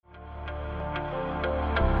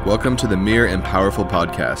Welcome to the Mere and Powerful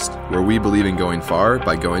podcast, where we believe in going far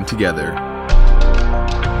by going together.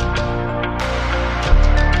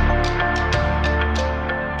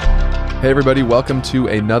 Hey everybody, welcome to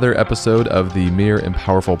another episode of the Mere and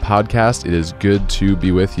Powerful podcast. It is good to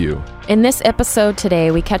be with you. In this episode today,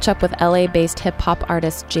 we catch up with LA-based hip-hop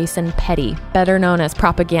artist Jason Petty, better known as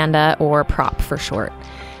Propaganda or Prop for short.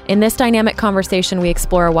 In this dynamic conversation, we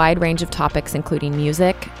explore a wide range of topics including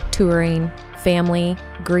music, touring, family,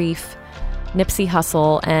 grief, Nipsey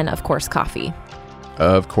Hussle, and of course, coffee.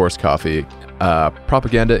 Of course, coffee.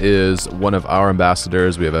 Propaganda is one of our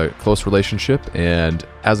ambassadors. We have a close relationship, and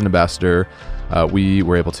as an ambassador, we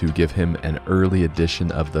were able to give him an early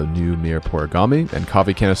edition of the new Mere Poragami and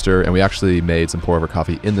coffee canister, and we actually made some pour over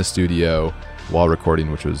coffee in the studio while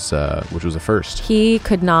recording, which was a first. He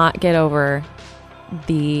could not get over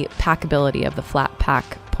the packability of the flat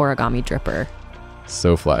pack Poragami dripper.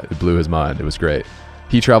 So flat. It blew his mind. It was great.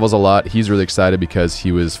 He travels a lot. He's really excited because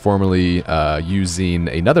he was formerly using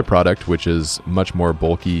another product, which is much more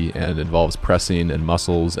bulky and involves pressing and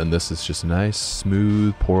muscles. And this is just a nice,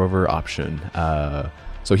 smooth pour-over option.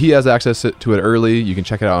 So he has access to it early. You can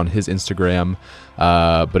check it out on his Instagram.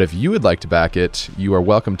 But if you would like to back it, you are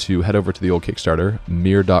welcome to head over to the old Kickstarter,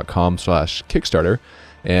 mere.com/Kickstarter,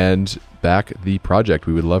 and back the project.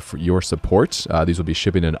 We would love for your support. These will be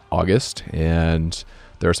shipping in August, and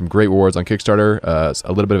there are some great rewards on Kickstarter, a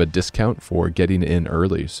little bit of a discount for getting in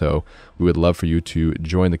early. So we would love for you to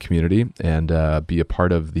join the community and be a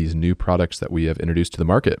part of these new products that we have introduced to the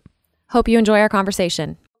market. Hope you enjoy our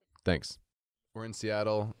conversation. Thanks. We're in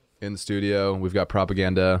Seattle, in the studio. We've got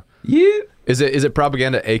Propaganda. Yeah. Is it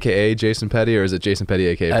Propaganda, a.k.a. Jason Petty, or is it Jason Petty,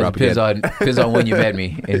 a.k.a. Propaganda? Depends on when you met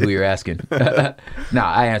me and who you're asking. No,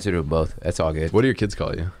 I answered to both. That's all good. What do your kids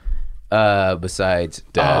call you? Besides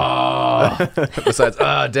Dad. Besides,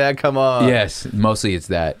 Dad, come on. Yes, mostly it's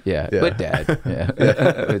that. Yeah. But Dad. Yeah.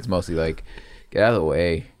 It's mostly like, get out of the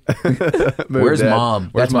way. Where's Dad.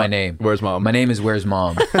 Mom? That's my name. Where's Mom? My name is Where's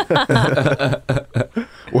Mom.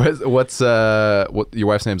 What your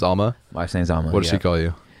wife's name's Alma? Wife's name's Alma. What does she call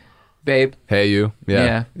you? Babe. Hey, you.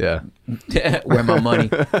 Yeah. Where my money?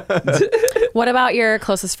 What about your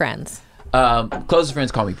closest friends? Closest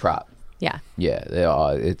friends call me Prop. Yeah. Yeah, they all,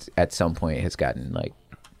 it's at some point has gotten like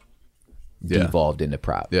devolved into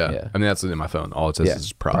Prop. Yeah. I mean, that's in my phone. All it says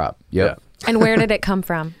is Prop. Yep. Yeah. And where did it come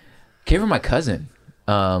from? Came from my cousin.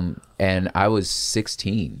 And I was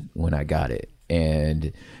 16 when I got it.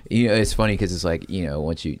 And, you know, it's funny because it's like, you know,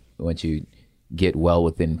 once you get well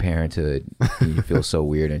within parenthood, you feel so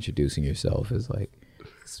weird introducing yourself as like,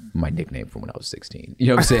 it's my nickname from when I was 16. You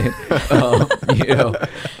know what I'm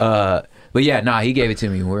saying? But yeah, nah, he gave it to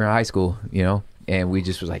me when we were in high school, you know, and we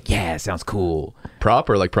just was like, yeah, it sounds cool. Prop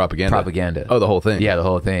or like Propaganda? Propaganda. Oh, the whole thing? Yeah, the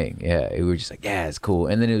whole thing. Yeah, we were just like, yeah, it's cool.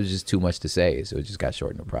 And then it was just too much to say, so it just got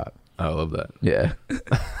shortened to Prop. I love that. Yeah.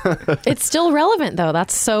 It's still relevant, though.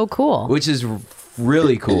 That's so cool. Which is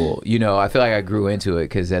really cool. You know, I feel like I grew into it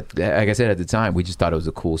because, like I said at the time, we just thought it was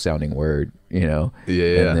a cool sounding word, you know?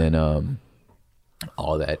 Yeah. And then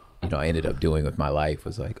all that, you know, I ended up doing with my life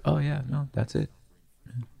was like, oh, yeah, no, that's it.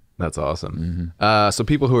 That's awesome. Mm-hmm. So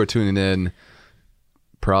people who are tuning in,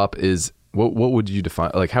 Prop is... What would you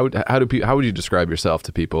define? Like, how would you describe yourself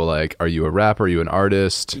to people? Like, are you a rapper? Are you an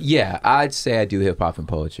artist? Yeah, I'd say I do hip hop and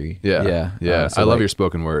poetry. Yeah. So I love your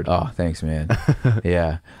spoken word. Oh, thanks, man.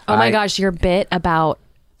 Yeah. Oh my gosh, your bit about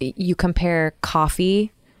you compare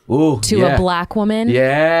coffee to a black woman.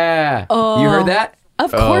 Yeah. Oh, you heard that?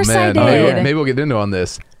 Of course I did. Maybe we'll get into on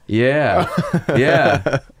this. Yeah.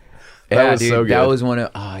 Yeah. That was dude, so good. That was one of.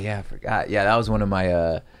 Oh yeah, I forgot. Yeah, that was one of my.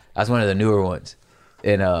 That was one of the newer ones,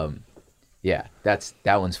 and yeah, that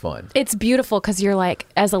one's fun. It's beautiful because you're like,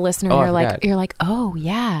 as a listener, you're like, oh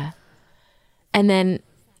yeah, and then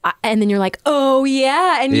you're like, oh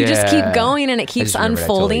yeah, and you just keep going, and it keeps unfolding. I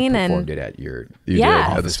totally and performed it at your. You did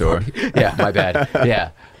at the store. Yeah, my bad. Yeah.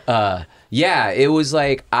 Yeah, it was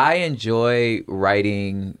like I enjoy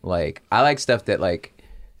writing. Like I like stuff that like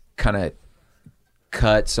kind of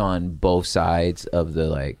cuts on both sides of the,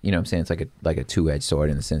 like, you know what I'm saying? It's like a two-edged sword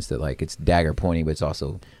in the sense that like it's dagger pointing, but it's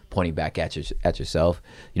also pointing back at yourself.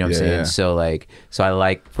 You know what I'm saying? Yeah. So I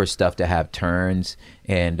like for stuff to have turns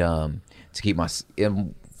and to keep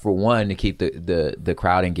for one, to keep the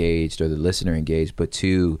crowd engaged or the listener engaged, but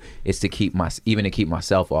two, it's to keep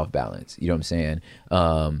myself off balance. You know what I'm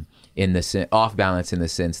saying? Off balance in the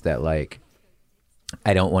sense that like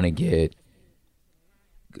I don't want to get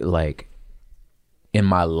like in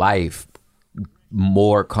my life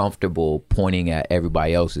more comfortable pointing at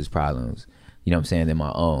everybody else's problems, you know what I'm saying, than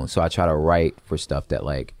my own. So I try to write for stuff that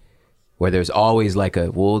like where there's always like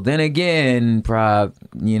a, well, then again, Prop,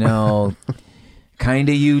 you know, kind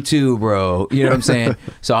of you too, bro. You know what I'm saying?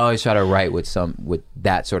 So I always try to write with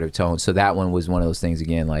that sort of tone. So that one was one of those things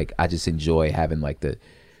again. Like I just enjoy having like the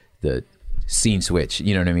scene switch.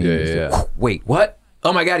 You know what I mean? Yeah. Wait, what?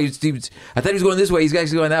 Oh my God, I thought he was going this way. He's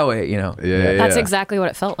actually going that way. You know? Yeah. That's exactly what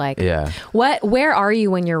it felt like. Yeah. Where are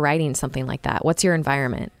you when you're writing something like that? What's your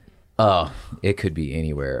environment? Oh, it could be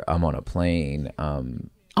anywhere. I'm on a plane.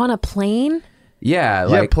 On a plane? Yeah.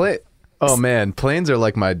 Yeah, Like, oh man, planes are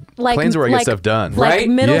like planes are where I get stuff done. Like Right?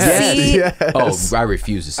 middle Yes. seat? Yes. oh, I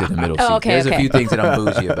refuse to sit in the middle seat. Oh, okay, There's okay. a few things that I'm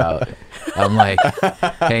bougie about. I'm like,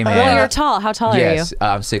 hey man. Well, you're tall. How tall yes, are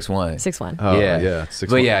you? I'm 6'1". 6'1". Oh, yeah. yeah.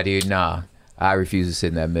 But yeah, dude, nah. I refuse to sit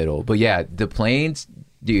in that middle. But yeah, the planes,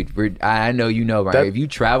 dude, I know you know, right? If you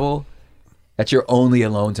travel, that's your only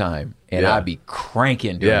alone time. And Yeah. I'd be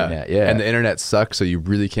cranking doing that. Yeah. And the internet sucks, so you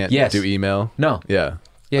really can't Yes. do email. No. Yeah.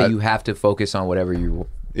 Yeah, you have to focus on whatever you...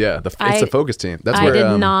 Yeah, it's the focus team. That's I where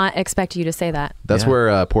did not expect you to say that. That's Yeah.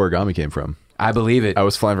 where Porigami came from. I believe it. I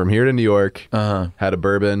was flying from here to New York, Uh-huh. had a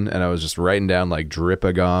bourbon, and I was just writing down like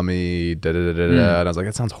dripagami, and I was like,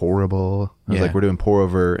 that sounds horrible. I was Yeah. like, we're doing pour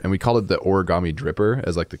over, and we called it the origami dripper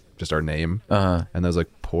as like just our name. Uh-huh. And I was like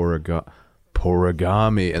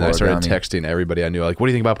porigami, and then I started Porigami. texting everybody I knew, like, what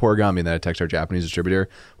do you think about porigami? And then I texted our Japanese distributor,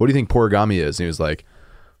 what do you think porigami is? And he was like,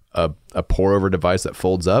 a pour over device that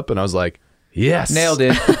folds up, and I was like, yes, Nailed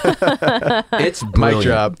it. It's Mic brilliant.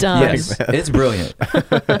 drop. Done. Yes, it's brilliant.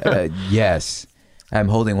 Yes. I'm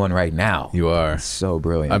holding one right now. You are. It's so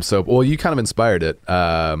brilliant. I'm so well. You kind of inspired it.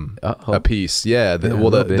 A piece, yeah. The Yeah, a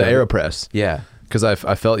little bit the of it. AeroPress. Yeah. Because I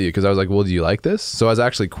felt you. Because I was like, well, do you like this? So I was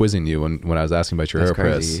actually quizzing you when I was asking about your That's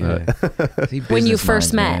AeroPress. crazy. Yeah. See, When you business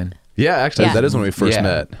first minds, met. man. Yeah, actually, Yeah. that is when we first Yeah,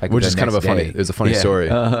 met, like which the is kind of a next funny. day. It was a funny Yeah. story.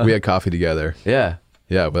 Uh-huh. We had coffee together. Yeah.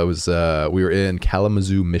 Yeah, that was we were in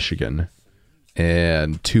Kalamazoo, Michigan,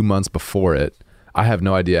 and 2 months before it, I have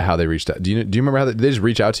no idea how they reached out. Do you remember how did they just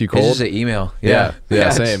reach out to you It's cold? just an email. Yeah,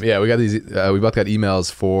 Yes. same. Yeah, we got these. We both got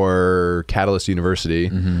emails for Catalyst University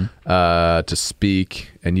Mm-hmm. to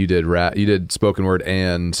speak, and you did rap. You did spoken word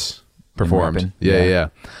and performed. rapping. Yeah.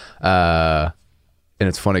 And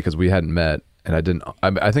it's funny because we hadn't met, and I didn't.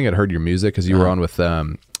 I think I'd heard your music because you were on with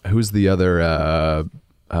who's the other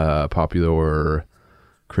popular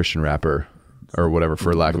Christian rapper or whatever,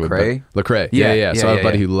 for lack of a Lecrae? Lecrae. Yeah, Yeah. So I have a yeah,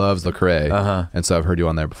 buddy yeah. who loves Lecrae, Uh-huh. and so I've heard you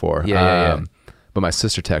on there before. Yeah. But my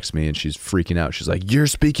sister texts me and she's freaking out. She's like, "You're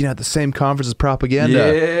speaking at the same conference as Propaganda."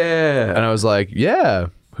 Yeah. And I was like, "Yeah,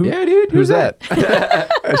 Yeah, dude. who's that?"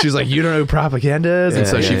 And she's like, "You don't know who Propaganda is?" And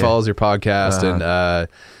Yeah, so yeah, she yeah. follows your podcast, and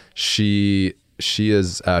she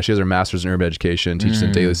has her master's in urban education, teaches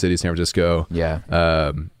in Daly City, San Francisco.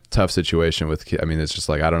 Yeah. Tough situation with I mean, it's just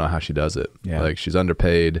like, I don't know how she does it. Yeah. Like, she's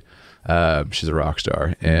underpaid. She's a rock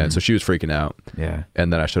star, and so she was freaking out. Yeah.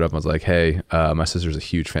 And then I showed up and was like, "Hey, my sister's a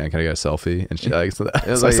huge fan. Can I get a selfie?" And she like, so I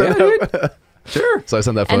was like, sent yeah, that- So I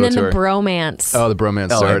sent that photo And then to the her. bromance Oh, the bromance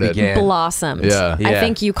Oh, it started. began. blossomed. Yeah. I Yeah.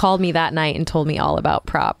 think you called me that night and told me all about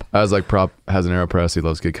Prop. I was like, Prop has an AeroPress. He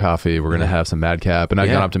loves good coffee. We're gonna have some Madcap, and I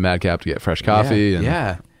Yeah. gone up to Madcap to get fresh coffee. And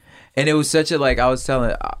Yeah. And it was such a, like, I was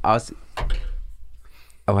oh,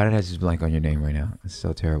 why did I just blank on your name right now? It's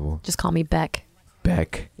so terrible. Just call me Beck.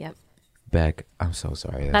 Beck. Yep. Beck. I'm so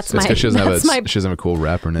sorry. That's It's 'cause she doesn't have That's a my- she doesn't have a cool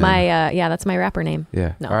rapper name. Yeah, that's my rapper name.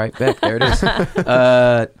 Yeah. No. All right, Beck. There it is.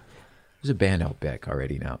 There's a band out Beck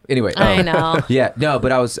already now. Anyway. I know. Yeah. No,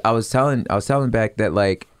 but I was telling Beck that,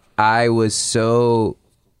 like, I was so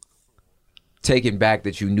taken back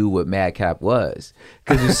that you knew what Madcap was,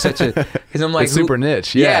 because it's such a, because I'm like, It's super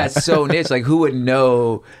niche, yeah. It's so niche. Like, who would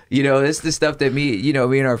know? You know, it's the stuff that me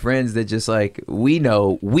and our friends that just, like, we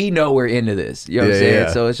know we're into this. You know what I'm Yeah, saying?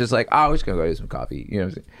 yeah. So it's just like, oh, we're just gonna go get some coffee. You know what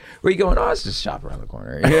I'm saying? Where you going? Oh, it's just shop around the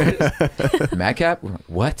corner. Madcap?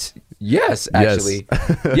 What? Yes, actually.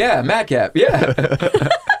 Yeah, Madcap. Yeah.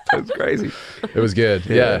 That's crazy. It was good.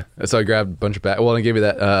 Yeah. So I grabbed a bunch of well, and gave me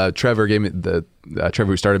that. Trevor gave me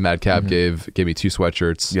Trevor who started Madcap gave me 2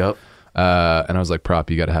 sweatshirts. Yep. And I was like, Prop,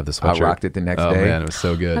 you got to have this I sweatshirt. rocked it the next Oh day. man, it was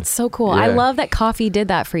so good. That's so cool. I Yeah. love that coffee did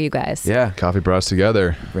that for you guys. Yeah. Coffee brought us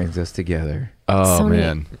together. Brings us together. Oh So neat.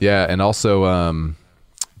 man, yeah, and also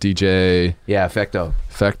DJ Yeah, Fecto.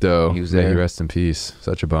 Fecto. He was May there. he rest in peace.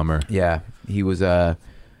 Such a bummer. Yeah. He was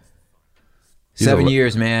He's 7 a-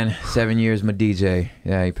 years, man. 7 years, my DJ.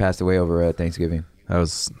 Yeah, he passed away over Thanksgiving. I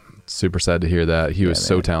was super sad to hear that. He was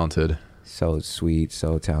so man. talented. So sweet,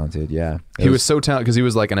 so talented. Yeah. He was so talented because he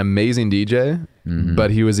was like an amazing DJ,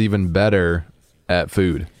 but he was even better at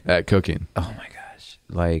food, at cooking. Oh my gosh.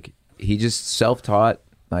 Like, he just self-taught,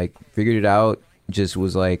 like, figured it out, just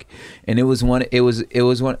was like, and it was one,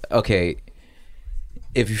 okay,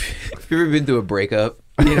 if you've ever been through a breakup,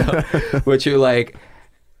 you know, but you're like,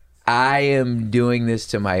 I am doing this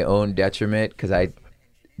to my own detriment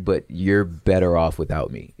but you're better off without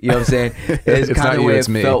me. You know what I'm saying? It's kind of the way it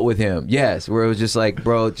felt with him. Yes, where it was just like,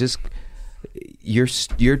 bro, just you're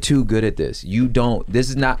too good at this. You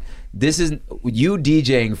DJing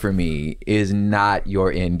for me is not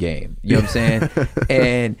your end game. You know what I'm saying?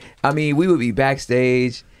 And I mean, we would be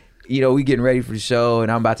backstage, you know, we getting ready for the show,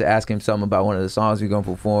 and I'm about to ask him something about one of the songs we're gonna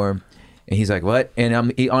perform, and he's like, "What?" And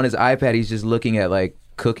on his iPad, he's just looking at like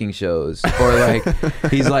cooking shows, or like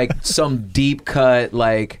he's like some deep cut,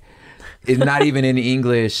 like it's not even in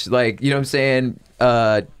English, like, you know what I'm saying?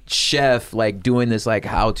 Chef, like doing this like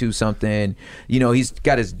how to something, you know, he's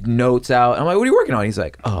got his notes out. I'm like, what are you working on? He's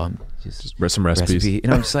like, oh, I'm just some recipes.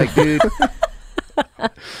 And I'm just like, dude,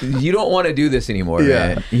 you don't want to do this anymore,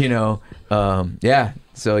 man. You know, yeah.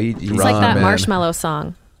 So he's it's like that Marshmello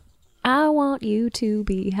song. I want you to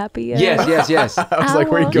be happier. Yes. I was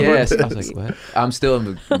like, where are you going with this? I was like, what? I'm still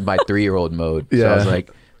in my 3-year-old mode. So I was like,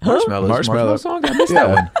 Marshmello song? I missed that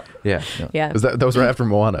one. Yeah. No. Yeah. That was right after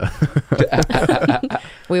Moana.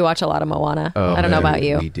 We watch a lot of Moana. I don't know about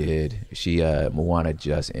you. We did. Moana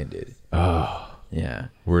just ended. Oh. Yeah.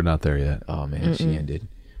 We're not there yet. Oh, man. She ended.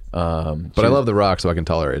 But I love The Rock, so I can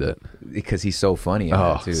tolerate it. Because he's so funny.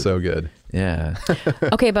 Too. So good. Yeah.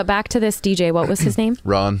 Okay, but back to this DJ. What was his name?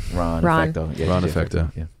 Ron Effecto. Yeah, Ron Effecto.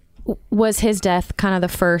 Yeah. Was his death kind of the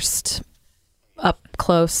first up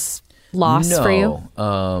close loss for you?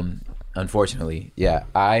 Unfortunately, yeah.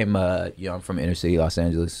 I'm from inner city Los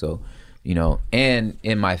Angeles, so, you know, and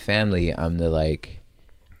in my family, I'm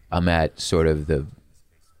at sort of the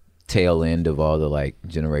tail end of all the like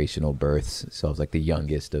generational births. So I was like the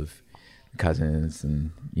youngest of cousins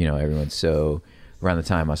and, you know, everyone. So around the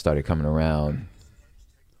time I started coming around,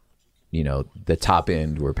 you know, the top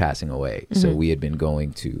end were passing away. Mm-hmm. So we had been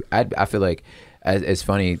going to, I feel like it's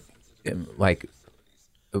funny, like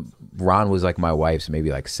Ron was like my wife's maybe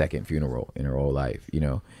like second funeral in her whole life, you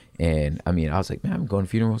know? And I mean, I was like, man, I'm going to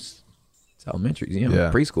funerals. It's elementary, you know,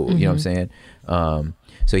 preschool, you know what I'm saying?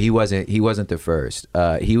 So he wasn't the first.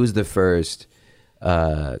 He was the first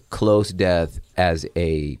close death as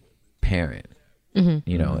a parent,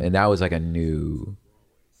 you know, and that was like it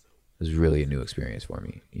was really a new experience for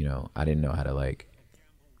me. You know, I didn't know how to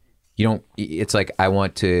it's like I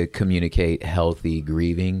want to communicate healthy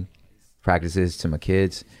grieving practices to my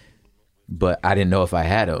kids, but I didn't know if I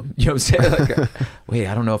had them. You know what I'm saying? Like, wait,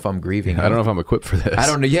 I don't know if I'm grieving. I don't know if I'm equipped for this. I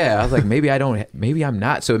don't know. Yeah. I was like, maybe I'm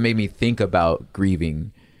not. So it made me think about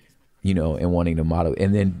grieving, you know, and wanting to model,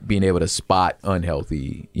 and then being able to spot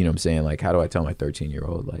unhealthy, you know what I'm saying? Like, how do I tell my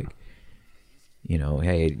 13-year-old, like, you know,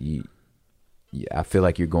 hey, I feel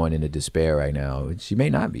like you're going into despair right now. She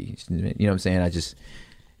may not be, you know what I'm saying?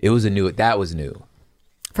 That was new.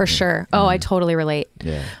 For sure. Oh, I totally relate.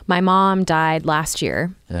 Yeah. My mom died last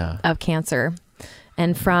year of cancer,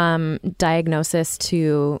 and from diagnosis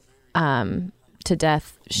to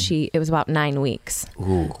death, it was about 9 weeks.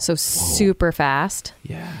 Ooh. So super fast.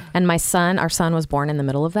 Yeah. And our son was born in the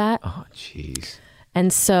middle of that. Oh, jeez.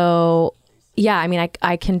 And so, yeah, I mean,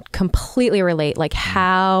 I can completely relate. Like,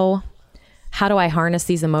 how do I harness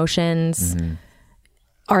these emotions? Mm-hmm.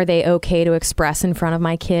 Are they okay to express in front of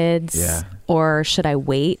my kids? Yeah. Or should I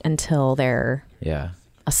wait until they're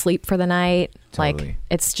asleep for the night? Totally. Like,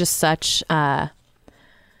 it's just such, there's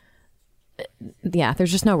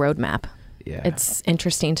just no roadmap. Yeah. It's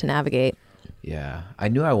interesting to navigate. Yeah. I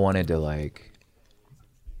knew I wanted her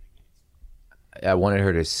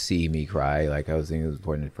to see me cry. Like, I was thinking it was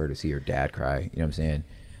important for her to see her dad cry. You know what I'm saying?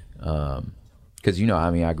 Because, you know,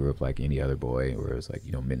 I mean, I grew up like any other boy where it was like,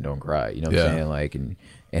 you know, men don't cry. You know what I'm saying? Like, and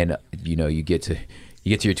you know, you get to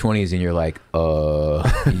your 20s and you're like,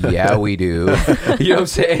 yeah, we do. You know what I'm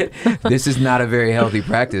saying? This is not a very healthy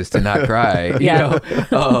practice to not cry. You know?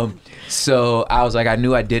 So I was like, I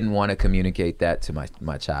knew I didn't want to communicate that to my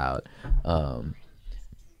child. And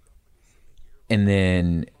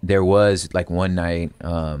then there was like one night,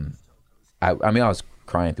 I was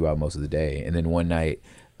crying throughout most of the day. And then one night,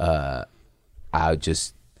 I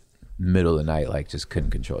just middle of the night, like just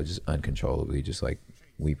couldn't control, just uncontrollably, just like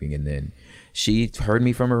weeping. And then she heard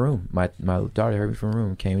me from her room. My daughter heard me from her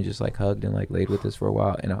room, came and just like hugged and like laid with us for a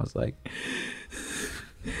while. And I was like,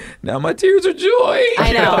 now my tears are joy.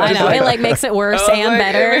 I know. Like, it like makes it worse and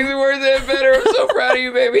better. It makes it worse and better. I'm so proud of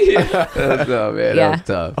you, baby. Oh man, that was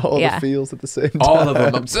tough. All the feels at the same time. All of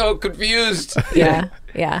them. I'm so confused. Yeah,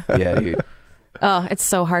 dude. Oh, it's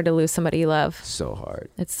so hard to lose somebody you love. So hard.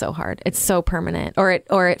 It's so hard. It's so permanent, or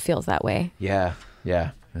it feels that way. Yeah,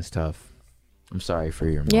 that's tough. I'm sorry for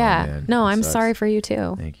your mom. Yeah, man. no, It I'm sucks. sorry for you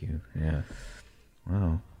too. Thank you. Yeah.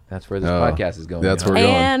 Wow. That's where this Oh, podcast is going. that's huh? where we're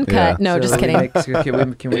going. And cut. Yeah. No, just So kidding.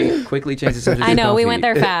 can we quickly change the subject? I to know we Comfy? went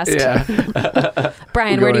there fast. Yeah.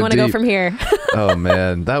 Brian, We're where do you going want to go deep. from here? Oh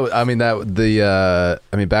man, back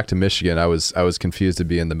to Michigan. I was confused to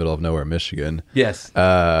be in the middle of nowhere, Michigan. Yes.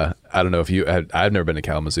 I don't know if you. I've never been to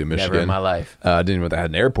Kalamazoo, Michigan. Never in my life. Didn't even know they had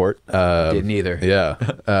an airport. Didn't either. Yeah,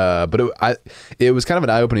 but it was kind of an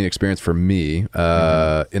eye-opening experience for me, in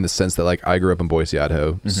the sense that like I grew up in Boise,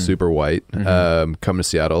 Idaho, super white. Come to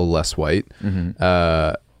Seattle, less white. And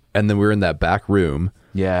then we were in that back room.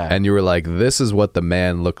 Yeah. And you were like, "This is what the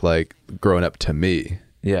man looked like growing up to me."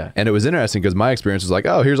 Yeah. And it was interesting because my experience was like,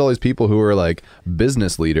 oh, here's all these people who are like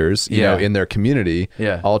business leaders, you know, in their community,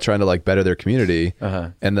 all trying to like better their community.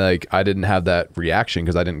 And like, I didn't have that reaction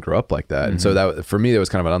because I didn't grow up like that. And so that, for me, it was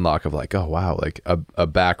kind of an unlock of like, oh, wow, like a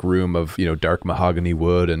back room of, you know, dark mahogany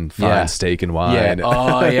wood and fine steak and wine. Yeah.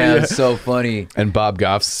 Oh, yeah. It's so funny. And Bob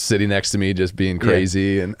Goff's sitting next to me just being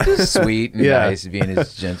crazy and sweet and nice, being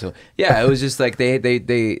as gentle. Yeah, it was just like they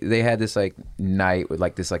had this like night with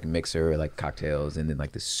like this like mixer, like cocktails, and then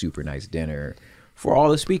like this super nice dinner for all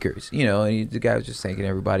the speakers, you know. And the guy was just thanking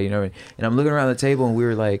everybody, you know. And I'm looking around the table, and we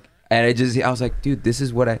were like, and I was like, dude, this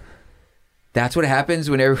is what that's what happens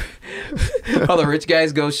whenever all the rich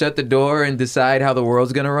guys go shut the door and decide how the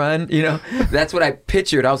world's gonna run. You know, that's what I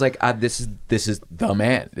pictured. I was like, this is the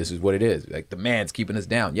man. This is what it is. Like the man's keeping us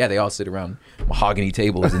down. Yeah, they all sit around mahogany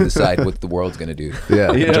tables and decide what the world's gonna do.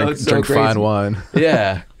 yeah, you know, drink fine wine.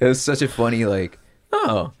 Yeah, it was such a funny like,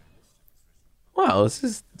 oh, wow, this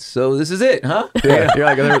is it, huh? Yeah, you're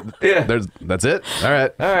like, that's it. All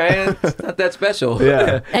right. It's not that special.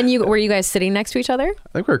 Yeah. And were you guys sitting next to each other?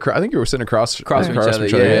 I think we were sitting across from each other,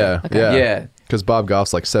 yeah. Okay. Yeah. Because Bob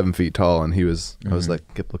Goff's like 7 feet tall, and I was like,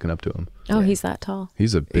 kept looking up to him. Oh, he's that tall.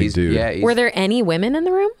 He's a big dude. Yeah. Were there any women in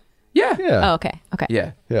the room? Yeah. Yeah. Oh, okay. Okay.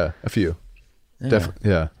 Yeah. Yeah. A few.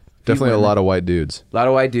 Definitely. Definitely a lot of white dudes. A lot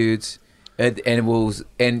of white dudes. And it was,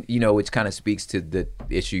 and you know, which kind of speaks to the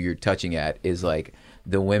issue you're touching at, is like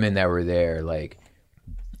the women that were there, like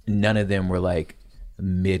none of them were like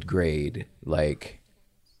mid-grade, like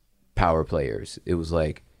power players. It was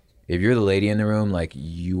like, if you're the lady in the room, like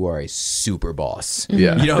you are a super boss.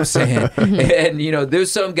 Yeah. You know what I'm saying? And you know,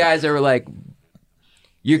 there's some guys that were like,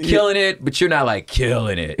 you're killing it, but you're not like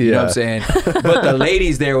killing it. You know what I'm saying? But the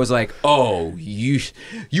ladies there was like, oh, you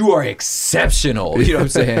are exceptional. You know what I'm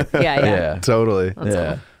saying? Yeah. Totally.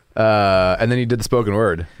 Yeah. And then you did the spoken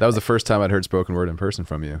word. That was the first time I'd heard spoken word in person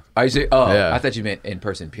from you. I thought you meant in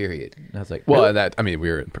person, period. And I was like, Well, really?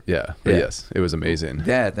 we were, but yes, it was amazing.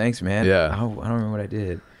 Yeah, thanks, man. Yeah. I don't remember what I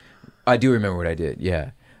did. I do remember what I did.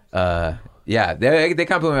 Yeah. They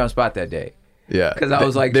kind of put me on the spot that day. Yeah. Because I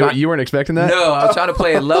was like, you weren't expecting that? No, I was trying to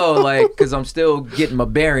play it low, like, because I'm still getting my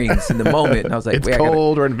bearings in the moment. And I was like, It's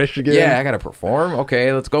cold. We're in Michigan. Yeah, I got to perform.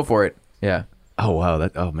 Okay, let's go for it. Yeah. Oh, wow.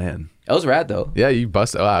 Oh, man. It was rad, though. Yeah, you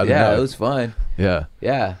busted. Oh, I didn't know. It was fun. Yeah.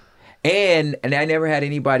 Yeah. And I never had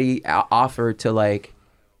anybody offer to, like,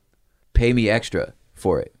 pay me extra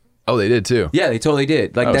for it. Oh, they did too. Yeah, they totally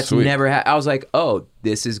did. Like, that's sweet. never I was like, oh,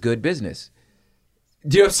 this is good business.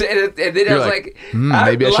 Do you know what I'm saying? And then I was like,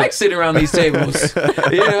 maybe I like should... sitting around these tables,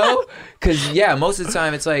 you know? Because, most of the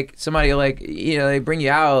time it's like somebody will, like, you know, they bring you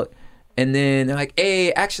out and then they're like,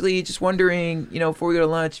 hey, actually, just wondering, you know, before we go to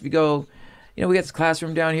lunch, if you go, you know, we got this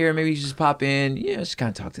classroom down here, maybe you should just pop in, you know, just kind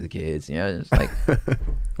of talk to the kids, you know? It's like,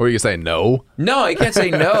 Or you say no? no, you can't say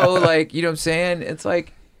no. Like, you know what I'm saying? It's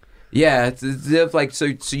like, yeah, it's if like, so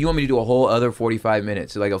you want me to do a whole other 45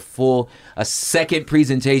 minutes, like a second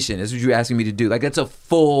presentation. That's what you're asking me to do. Like, that's a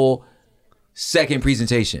full second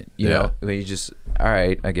presentation, you know? I mean, you just, all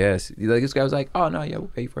right, I guess. Like, this guy was like, oh, no, yeah, we'll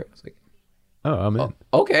pay for it. I was like, Oh, I'm in.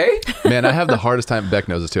 Okay. Man, I have the hardest time, Beck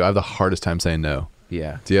knows this too, I have the hardest time saying no.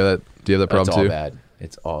 Yeah. Do you have that problem It's all too? bad.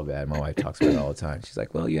 It's all bad. My wife talks about it all the time. She's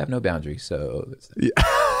like, well, you have no boundaries, so.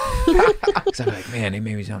 Because I'm like, man, they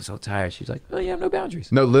made me sound so tired. She's like, well, you have no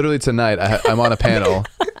boundaries. No, literally tonight, I'm on a panel,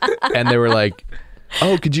 and they were like,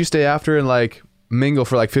 oh, could you stay after and like mingle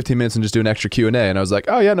for like 15 minutes and just do an extra Q&A? And I was like,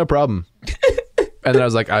 oh yeah, no problem. And then I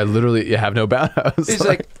was like, I literally have no boundaries. He's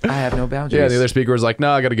like, I have no boundaries. Yeah, the other speaker was like,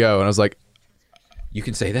 no, I gotta go. And I was like, you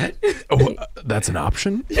can say that? oh, that's an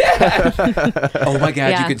option? Oh my God,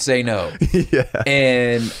 Yeah. you could say no. Yeah.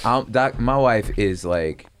 And my wife is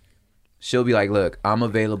like, she'll be like, look, I'm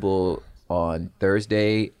available on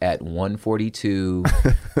Thursday at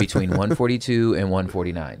 1:42, between 1:42 and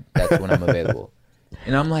 1:49. That's when I'm available.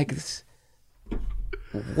 And I'm like,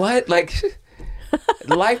 what? Like,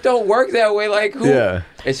 life don't work that way. Like, who? Yeah.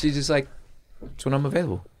 And she's just like, that's when I'm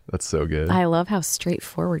available. That's so good. I love how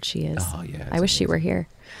straightforward she is. Oh, yeah. I wish she were here.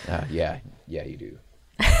 Yeah, you do.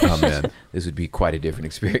 Oh man. This would be quite a different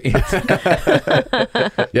experience.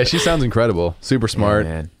 Yeah, she sounds incredible. Super smart.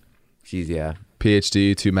 Yeah, man. She's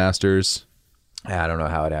PhD, 2 masters. I don't know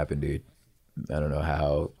how it happened, dude. I don't know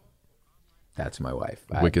how. That's my wife.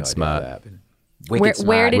 I have Wicked no idea smart. how that happened.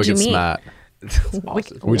 Where did you Wicked meet? smart.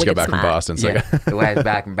 Wicked- We just got wicked back from smart. Boston. So Yeah, the wife's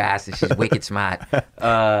back in Boston. She's wicked smart.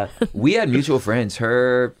 We had mutual friends.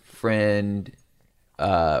 Her friend,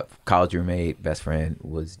 college roommate, best friend,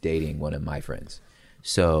 was dating one of my friends.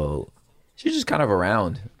 So she's just kind of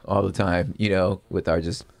around all the time, you know, with our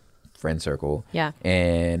just friend circle. Yeah.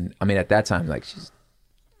 And I mean, at that time, like, she's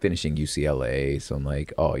finishing UCLA. So I'm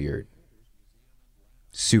like, oh, you're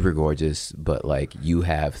super gorgeous, but like you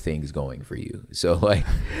have things going for you. So like,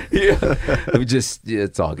 yeah,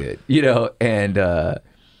 it's all good, you know? And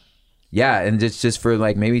yeah, and just for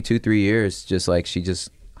like maybe 2-3 years, just like she just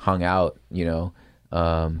hung out, you know?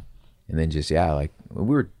 And then just, yeah, like we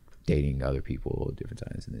were dating other people at different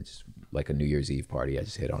times, and then just like a New Year's Eve party, I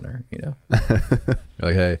just hit on her, you know? You're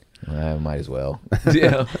like, hey, I might as well.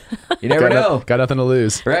 You know? You never know. Got nothing to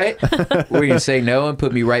lose. Right? Where you say no and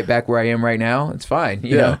put me right back where I am right now, it's fine.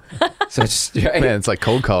 You know? So just, right? Man, it's like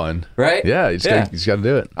cold calling. Right? Yeah, you just got to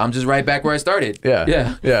do it. I'm just right back where I started. Yeah.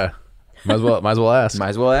 Yeah. Yeah. Might as well ask. Might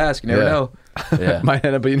as well ask. You never Yeah. know. Yeah. Might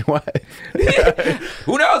end up being wife.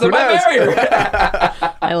 Who knows? I might knows? marry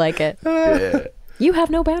her. I like it. Yeah. You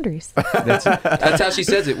have no boundaries. That's how she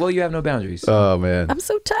says it. Well, you have no boundaries. Oh man. I'm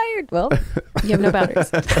so tired. Well, you have no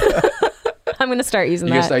boundaries. I'm going to start using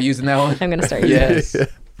You that. gonna start using that one? I'm going to start using Yes.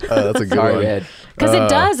 Oh, that's a good Sorry, one. Ed. Because it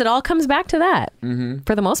does. It all comes back to that Mm-hmm.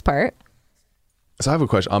 for the most part. So I have a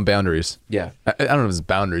question on boundaries. Yeah. I don't know if it's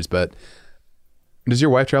boundaries, but does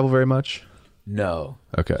your wife travel very much? No.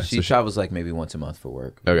 Okay. She travels like maybe once a month for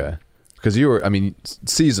work. Okay. Because you were, I mean,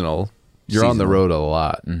 seasonal. You're on the Seasonal. road a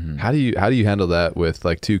lot. Mm-hmm. How do you handle that with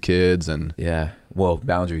like 2 kids and? Yeah. Well,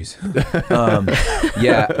 boundaries.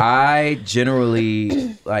 Yeah, I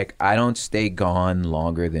generally like I don't stay gone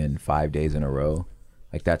longer than 5 days in a row.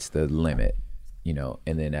 Like that's the limit, you know.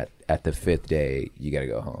 And then at the 5th day, you got to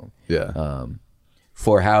go home. Yeah.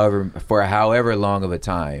 For however long of a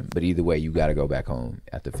time, but either way, you got to go back home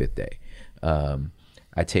at the 5th day.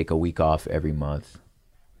 I take a week off every month.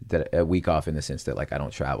 A week off in the sense that like I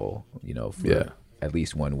don't travel, you know, for at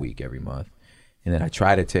least 1 week every month. And then I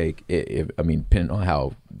try to take, I mean, depending on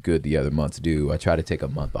how good the other months do, I try to take a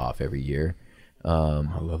month off every year. I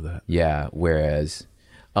love that. Yeah. Whereas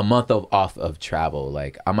a month off of travel,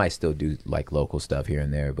 like I might still do like local stuff here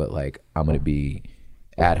and there, but like I'm going to be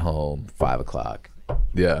at home 5 o'clock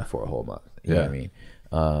Yeah. for a whole month. You know what I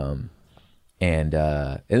mean? And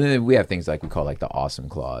then we have things like we call like the awesome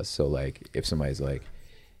clause. So like if somebody's like,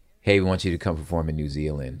 hey, we want you to come perform in New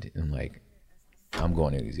Zealand, and like, I'm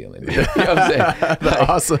going to New Zealand. You know what I'm saying? The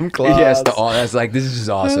awesome clause. Yes, that's like, this is just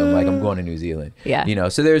awesome. Like, I'm going to New Zealand. Yeah. You know,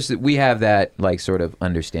 so we have that like sort of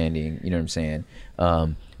understanding, you know what I'm saying?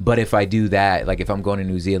 But if I do that, like if I'm going to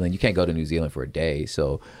New Zealand, you can't go to New Zealand for a day.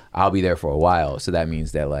 So I'll be there for a while. So that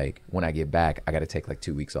means that like when I get back, I got to take like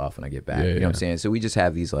 2 weeks off when I get back. You know what I'm saying? So we just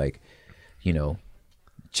have these like, you know,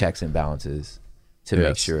 checks and balances to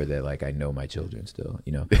make sure that like I know my children still,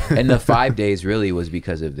 you know. And the 5 days really was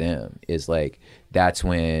because of them. Is like that's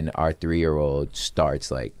when our 3-year-old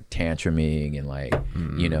starts like tantruming and like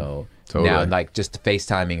you know now like just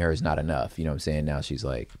FaceTiming her is not enough. You know what I'm saying? Now she's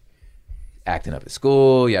like acting up at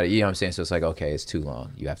school. You know what I'm saying? So it's like, okay, it's too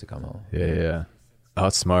long. You have to come home. Yeah. Oh,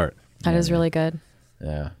 it's smart. That is really good.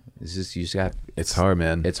 Yeah. It's just you just got. It's hard,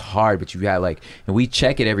 man. It's hard, but you got like, and we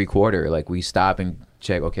check it every quarter. Like we stop and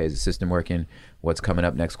check. Okay, is the system working? What's coming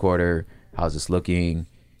up next quarter? How's this looking?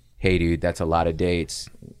 Hey, dude, that's a lot of dates.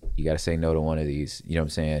 You got to say no to one of these. You know what I'm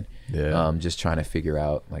saying? Yeah. Just trying to figure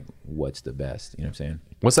out like what's the best. You know what I'm saying?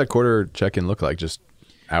 What's that quarter check-in look like? Just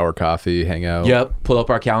hour coffee, hang out? Yep. Pull up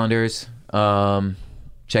our calendars.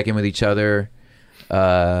 Check in with each other.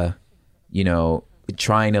 You know,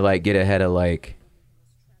 trying to like get ahead of like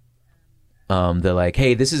the like,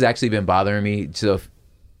 hey, this has actually been bothering me. So if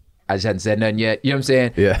I just hadn't said nothing yet. You know what I'm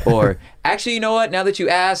saying? Yeah. Or actually, you know what? Now that you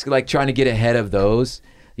ask, like trying to get ahead of those,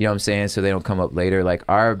 you know what I'm saying? So they don't come up later. Like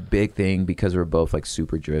our big thing, because we're both like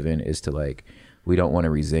super driven, is to like, we don't want to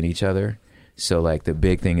resent each other. So like the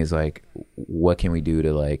big thing is like, what can we do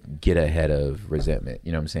to like get ahead of resentment?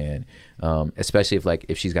 You know what I'm saying? Especially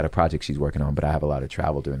if she's got a project she's working on, but I have a lot of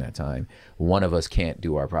travel during that time. One of us can't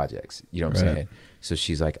do our projects. You know what I'm saying? So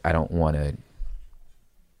she's like, I don't want to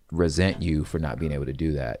resent you for not being able to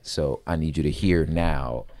do that. So I need you to hear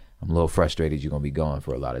now. I'm a little frustrated you're going to be gone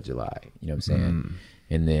for a lot of July. You know what I'm saying?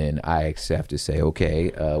 And then I have to say,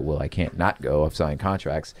 okay, well, I can't not go. I've signed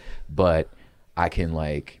contracts, but I can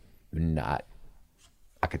like not,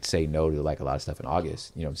 I could say no to like a lot of stuff in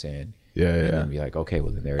August. You know what I'm saying? Yeah, And yeah. then be like, okay,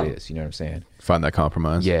 well then there it is. You know what I'm saying? Find that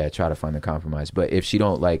compromise. Yeah, try to find the compromise. But if she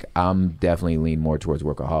don't like, I'm definitely lean more towards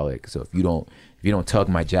workaholic. So if you don't tug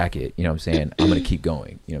my jacket, you know what I'm saying, I'm gonna keep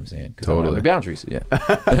going. You know what I'm saying? Because I don't have the boundaries. Yeah.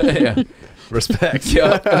 Yeah. Respect.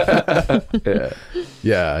 Yeah. Yeah.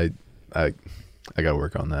 Yeah, I gotta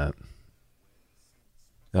work on that.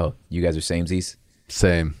 Oh, you guys are samesies?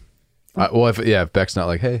 Same. Well, if Beck's not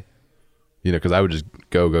like, hey, you know, because I would just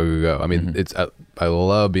go. I mean, I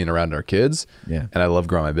love being around our kids, Yeah. and I love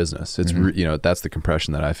growing my business. It's you know, that's the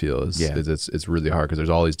compression that I feel is it's really hard because there's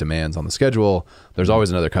all these demands on the schedule. There's always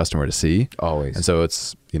another customer to see, Always. and so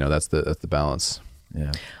it's, you know, that's the balance.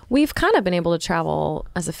 Yeah. We've kind of been able to travel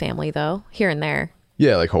as a family though, here and there.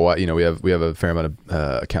 Yeah, like Hawaii. You know, we have a fair amount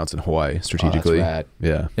of accounts in Hawaii strategically. rad.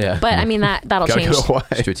 Yeah, Yeah. But I mean that'll gotta change. go to Hawaii.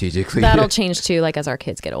 Strategically. That'll change too, like as our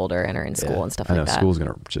kids get older and are in school and stuff I like know that. school's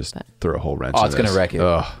gonna just throw a whole wrench. Oh, in it's gonna this. wreck it.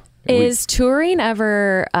 Ugh. Is touring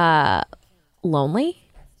ever lonely,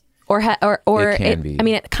 or It can it, be. I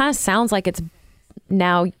mean, it kind of sounds like it's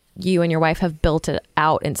now you and your wife have built it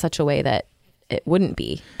out in such a way that it wouldn't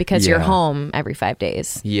be because you're Yeah. home every 5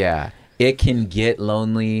 days. Yeah, it can get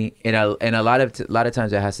lonely, and a lot of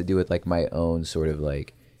times that has to do with like my own sort of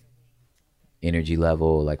like energy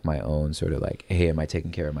level, like my own sort of like, hey, am I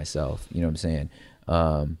taking care of myself? You know what I'm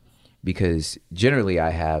saying? Because generally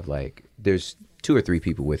I have like, there's 2 or 3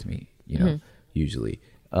 people with me, you know, usually,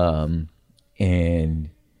 and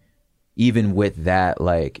even with that,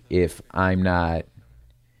 like if I'm not,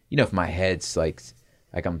 you know, if my head's like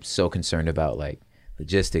I'm so concerned about like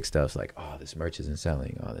logistic stuff, like, oh, this merch isn't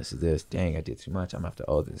selling, oh, this is this, dang, I did too much, I'm gonna have to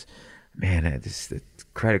owe this, man, the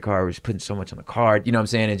credit card was putting so much on the card, you know what I'm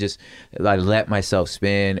saying, and just like let myself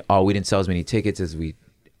spend, oh, we didn't sell as many tickets as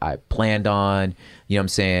I planned on, you know what I'm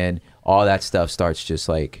saying, all that stuff starts just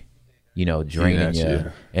like, you know, draining you,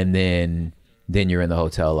 Yeah. and then you're in the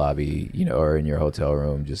hotel lobby, you know, or in your hotel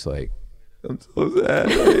room just like, I'm so sad, I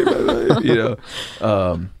hate my life, you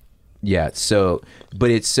know. Yeah, so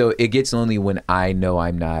it gets lonely when I know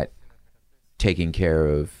I'm not taking care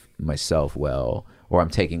of myself well, or I'm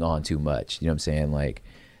taking on too much. You know what I'm saying? Like,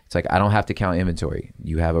 it's like I don't have to count inventory.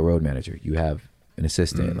 You have a road manager. You have an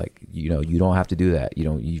assistant. Like, you know, you don't have to do that.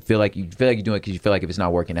 You feel like you're doing it because you feel like if it's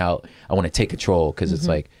not working out, I want to take control because it's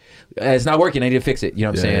like it's not working. I need to fix it. You know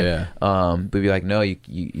what I'm saying? Yeah. But be like, no,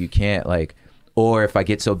 you can't, like. Or if I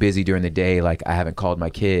get so busy during the day, like I haven't called my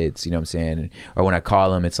kids, you know what I'm saying? Or when I call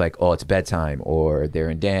them, it's like, oh, it's bedtime, or they're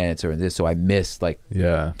in dance, or in this. So I miss like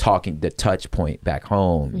talking, the touch point back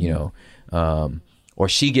home, you know? Or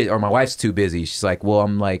my wife's too busy. She's like, well,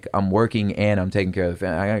 I'm working and I'm taking care of the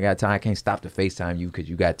family. I got time. I can't stop to FaceTime you because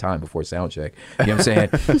you got time before sound check. You know what I'm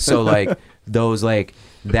saying? So like those, like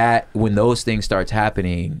that, when those things starts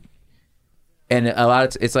happening, and a lot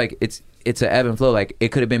of it's like, it's an ebb and flow. Like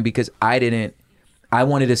it could have been because I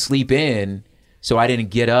wanted to sleep in, so I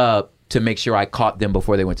didn't get up to make sure I caught them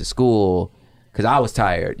before they went to school because I was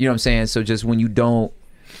tired. You know what I'm saying? So just when you don't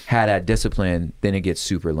have that discipline, then it gets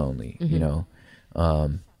super lonely, you know?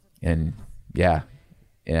 And yeah,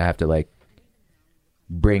 and I have to like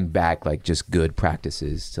bring back like just good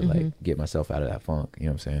practices to like get myself out of that funk. You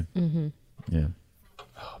know what I'm saying? Yeah.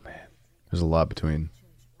 Oh man, there's a lot between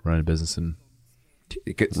running a business and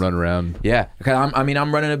Run around. Yeah, because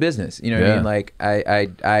I'm running a business. You know what I mean? Like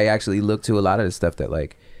I actually look to a lot of the stuff that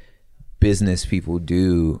like business people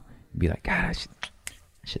do. Be like, God, I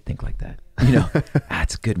should think like that. You know,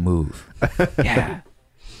 that's a good move. Yeah.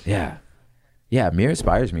 Mir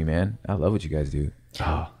inspires me, man. I love what you guys do.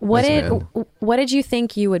 Oh, What thanks, did man. what did you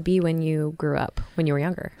think you would be when you grew up, when you were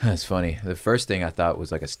younger? That's funny. The first thing I thought was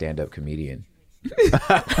like a stand-up comedian.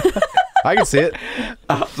 I can see it.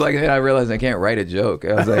 I was like, then I realized I can't write a joke.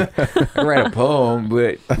 I was like, I can write a poem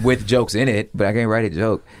but with jokes in it, but I can't write a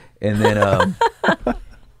joke. And then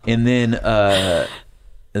and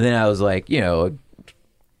then I was like, you know, a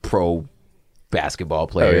pro basketball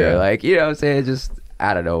player. Oh, yeah. Like, you know what I'm saying? Just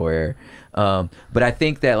out of nowhere. But I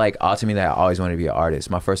think that like ultimately I always wanted to be an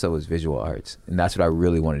artist. My first love was visual arts, and that's what I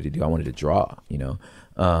really wanted to do. I wanted to draw, you know.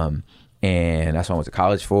 And that's what I went to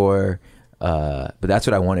college for. But that's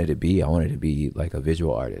what I wanted to be. I wanted to be like a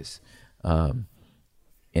visual artist. And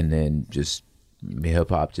then just hip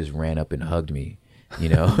hop just ran up and hugged me, you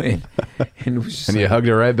know, and it was just And you like, hugged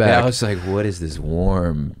it right back. I was like, what is this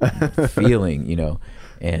warm feeling, you know?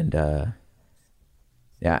 And,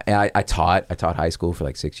 yeah, and I taught high school for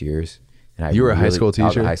like 6 years. And You were a high school I was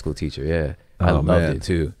teacher? a high school teacher. Yeah. I Oh, loved man. it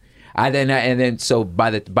too. And then so by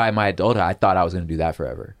my adulthood, I thought I was going to do that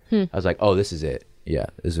forever. I was like, oh, this is it. Yeah,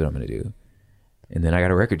 this is what I'm going to do. And then I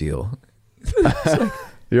got a record deal. It's like,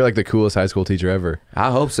 You're like the coolest high school teacher ever. I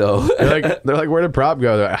hope so. They're like, where did Prop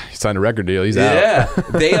go? They're like, he signed a record deal. He's out. Yeah,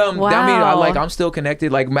 they Wow. I mean, I'm still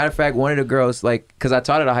connected. Like, matter of fact, one of the girls, like, because I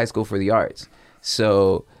taught at a high school for the arts,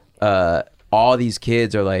 so all these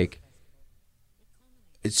kids are like,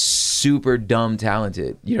 it's super dumb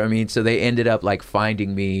talented. You know what I mean? So they ended up like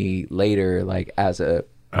finding me later, like as a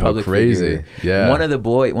public crazy. figure. Yeah. One of the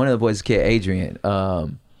boys, kid Adrian,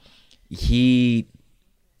 he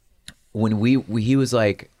was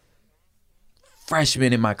like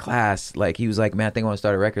freshman in my class, like he was like, man, I think I want to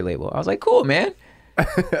start a record label. I was like, cool, man.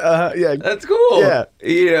 Yeah. That's cool. Yeah.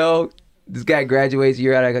 You know, this guy graduates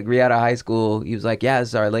year out of high school. He was like, yeah, this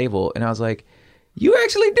is our label. And I was like, you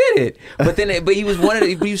actually did it. But he was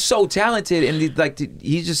he was so talented, and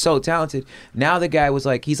he's just so talented. Now the guy was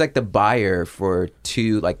like, he's like the buyer for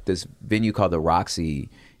this venue called the Roxy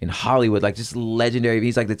in Hollywood, like just legendary.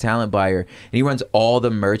 He's like the talent buyer, and he runs all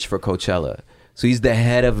the merch for Coachella. So he's the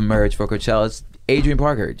head of merch for Coachella. It's Adrian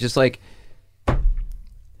Parker, just like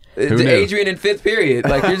it's knew? Adrian in fifth period.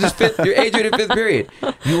 Like you're Adrian in fifth period.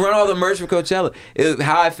 You run all the merch for Coachella.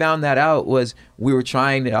 How I found that out was I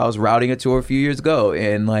was routing a tour a few years ago,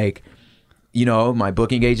 and like, you know, my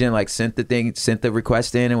booking agent like sent the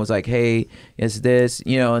request in and was like, hey, it's this,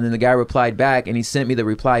 you know, and then the guy replied back, and he sent me the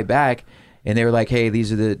reply back. And they were like, hey,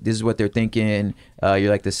 this is what they're thinking. You're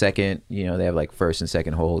like the second, you know, they have like first and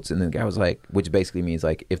second holds. And then the guy was like, which basically means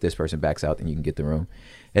like, if this person backs out, then you can get the room.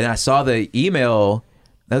 And I saw the email.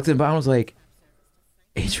 I looked at the bottom. I was like,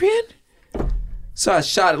 Adrian? So I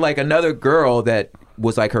shot like another girl that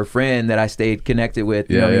was like her friend that I stayed connected with.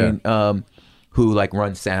 You know what I mean? Who like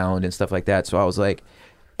runs sound and stuff like that. So I was like,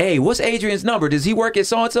 hey, what's Adrian's number? Does he work at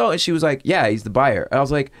so-and-so? And she was like, yeah, he's the buyer. I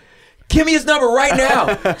was like, give me his number right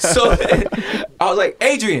now. So I was like,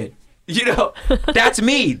 Adrian, you know, that's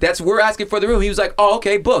me. We're asking for the room. He was like, oh,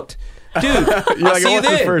 okay, booked. Dude, I'll see you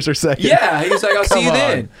then. First or second. Yeah, he was like, I'll see you Come on.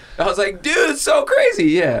 then. I was like, dude, it's so crazy.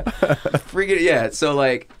 Yeah, freaking yeah. So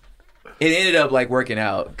like, it ended up like working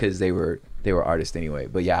out because they were artists anyway.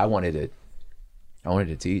 But yeah, I wanted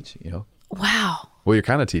to teach. You know. Wow. Well, you're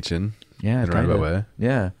kind of teaching. Yeah, in a roundabout way.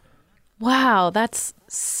 Yeah. Wow, that's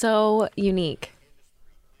so unique.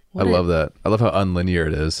 I love that. I love how unlinear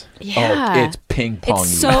it is. Yeah. Oh, it's ping pong.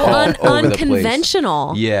 It's so all over the place.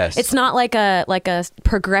 unconventional. Yes. It's not like a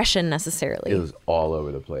progression necessarily. It was all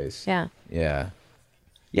over the place. Yeah. Yeah.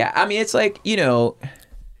 Yeah. I mean, it's like, you know,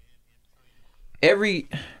 every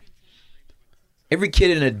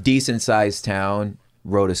kid in a decent sized town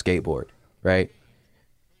rode a skateboard, right?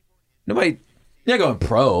 You're not going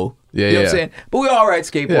pro. Yeah, you know yeah. what I'm saying? But we all ride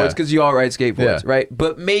skateboards because you all ride skateboards, Yeah. right?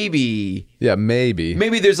 But maybe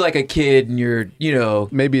Maybe there's like a kid and you're, you know,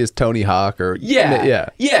 maybe it's Tony Hawk or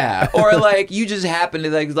yeah, or like you just happen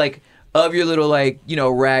to like of your little like, you know,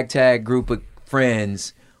 ragtag group of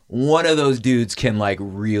friends, one of those dudes can like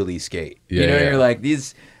really skate. You know, Yeah. you're like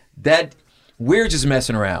we're just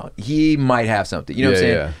messing around. He might have something. You know what I'm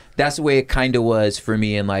saying? Yeah. That's the way it kind of was for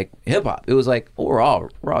me in like hip hop. It was like, oh, we're all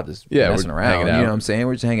just messing we're around. hanging You out. know what I'm saying?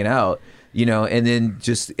 We're just hanging out. You know, and then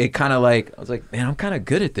just it kind of like I was like, man, I'm kind of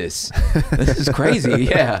good at this. This is crazy.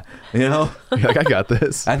 Yeah, you know. You're like, I got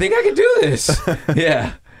this. I think I can do this.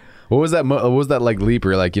 Yeah. What was that? What was that like leap?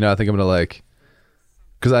 Where you're like, you know, I think I'm gonna like,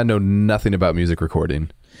 because I know nothing about music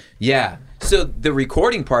recording. Yeah. So the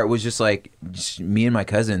recording part was just like me and my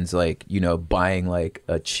cousins, like, you know, buying like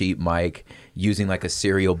a cheap mic, using like a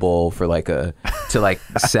cereal bowl for like to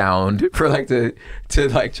sound for like to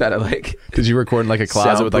like try to like. Did you record in like a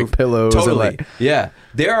closet with like soundproof- pillows? Totally. And like, Yeah.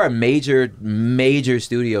 There are major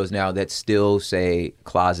studios now that still say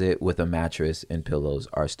closet with a mattress and pillows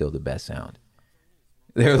are still the best sound.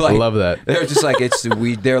 They're like, I love that. They're just like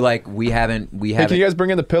they're like we haven't. Hey, can you guys bring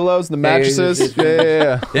in the pillows and the mattresses?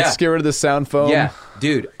 Yeah. Let's get rid of the sound foam. Yeah,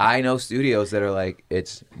 dude, I know studios that are like,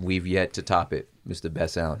 we've yet to top it. It's the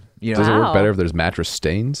best sound. You know, Does it work Wow. better if there's mattress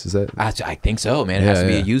stains? Is that? I think so, man. It has to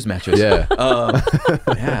be a used mattress. Yeah.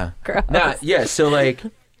 Yeah. Gross. Nah, yeah. So like,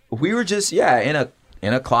 we were just in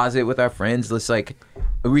a closet with our friends. It's like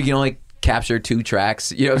we can only capture 2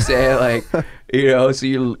 tracks. You know what I'm saying? Like, you know,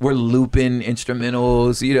 so we're looping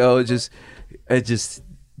instrumentals. You know, it's just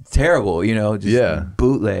terrible. You know, just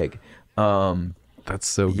bootleg. That's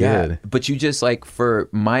so Yeah, good. but you just like, for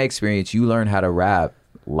my experience, you learn how to rap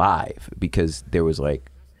live because there was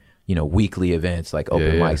like, you know, weekly events like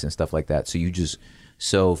open mics and stuff like that.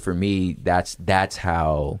 So for me, that's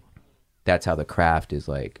how the craft is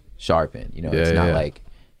like sharpened. You know, it's not like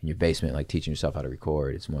in your basement like teaching yourself how to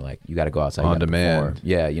record. It's more like you got to go outside On you gotta demand. perform.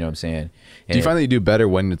 Yeah, you know what I'm saying. Do you find that you do better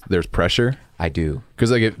when there's pressure? I do.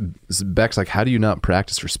 Because like Beck's like, how do you not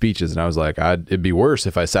practice for speeches? And I was like, it'd be worse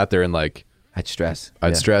if I sat there and like I'd stress.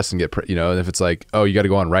 I'd stress and get, you know, if it's like, oh, you got to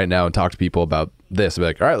go on right now and talk to people about this. I'd be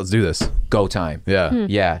like, all right, let's do this. Go time. Yeah.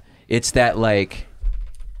 Yeah. It's that like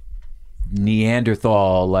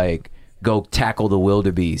Neanderthal, like go tackle the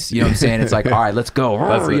wildebeest. You know what I'm saying? It's like, all right, let's go. You know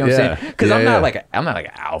what I'm saying? Because I'm not like I'm not like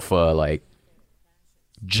an alpha like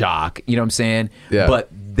jock. You know what I'm saying? Yeah.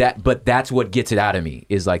 But that's what gets it out of me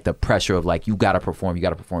is like the pressure of like you got to perform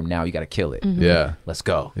now. You got to kill it. Yeah. Let's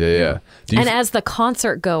go. Yeah. And as the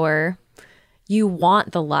concert goer, you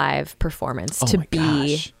want the live performance to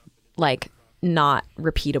be like not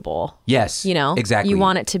repeatable. Yes. You know? Exactly. You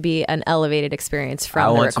want it to be an elevated experience I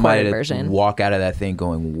from the want somebody recorded to version. walk out of that thing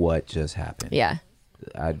going, what just happened? Yeah.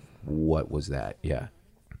 What was that? Yeah.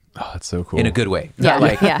 Oh, that's so cool. In a good way. Yeah. Not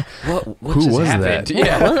like, yeah. what Who just was happened? that?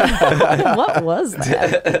 Yeah. What was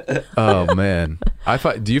that? Oh man.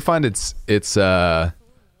 Do you find it's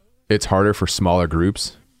harder for smaller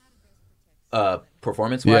groups?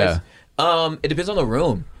 Performance wise? Yeah. It depends on the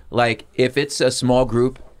room. Like if it's a small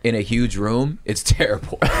group in a huge room, it's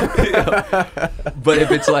terrible. You know? But if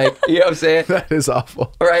it's like, you know what I'm saying? That is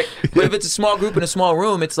awful. All right. But if it's a small group in a small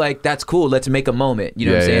room, it's like, that's cool. Let's make a moment. You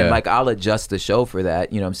know what I'm saying? Yeah. Like I'll adjust the show for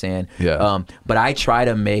that. You know what I'm saying? Yeah. But I try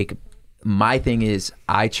to make, my thing is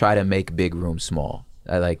I try to make big rooms small.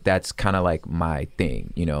 That's kind of like my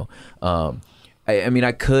thing, you know? I mean,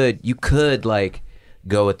 you could like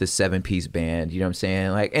go with the 7-piece band, you know what I'm saying?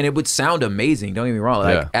 Like, and it would sound amazing. Don't get me wrong.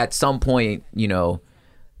 Like at some point, you know,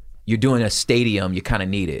 you're doing a stadium, you kind of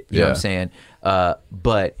need it. You know what I'm saying?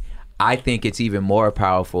 But I think it's even more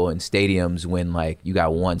powerful in stadiums when like you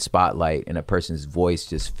got one spotlight and a person's voice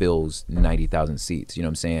just fills 90,000 seats. You know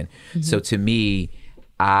what I'm saying? Mm-hmm. So to me,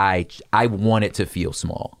 I want it to feel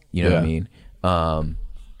small. You know what I mean?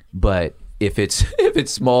 But if it's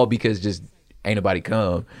small because just ain't nobody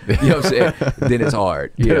come, you know what I'm saying? Then it's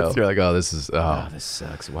hard. You know? You're like, oh, this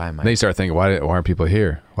sucks. Why am I? Then you start thinking, why aren't people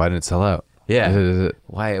here? Why didn't it sell out? Yeah.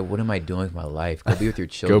 Why? What am I doing with my life? Go be with your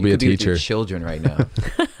children. Go be a teacher. With your children right now.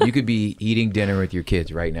 You could be eating dinner with your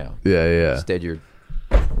kids right now. Yeah. Instead, you're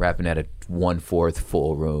rapping at a 1/4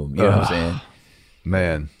 full room. You know what I'm saying?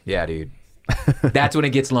 Man. Yeah, dude. That's when it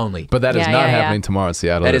gets lonely. But that is not happening tomorrow in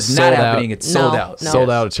Seattle. That is not happening. It's sold out. No. Sold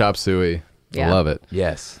out at Chop Suey. I love it.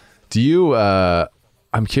 Yes. Do you?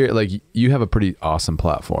 I'm curious. Like, you have a pretty awesome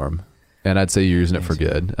platform, and I'd say you're using it for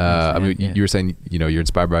good. I mean, you were saying, you know, you're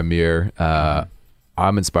inspired by Mir.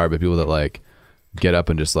 I'm inspired by people that like get up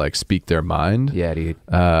and just like speak their mind. Yeah, dude.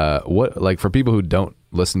 What, like, for people who don't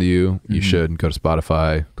listen to you, you should go to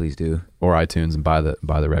Spotify, please do, or iTunes and buy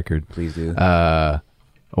the record. Please do.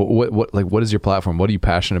 What is your platform? What are you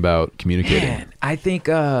passionate about communicating? Man, I think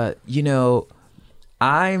you know,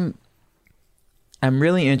 I'm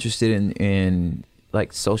really interested in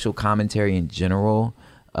like social commentary in general,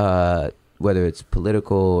 whether it's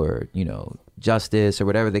political or, you know, justice or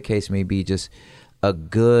whatever the case may be. Just a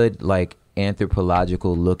good like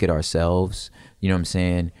anthropological look at ourselves. You know what I'm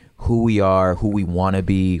saying? Who we are, who we want to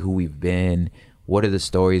be, who we've been. What are the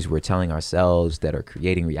stories we're telling ourselves that are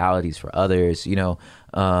creating realities for others? You know.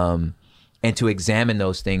 And to examine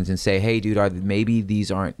those things and say, hey, dude, maybe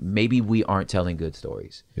we aren't telling good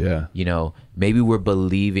stories. Yeah. You know, maybe we're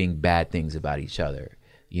believing bad things about each other,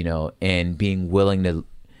 you know, and being willing to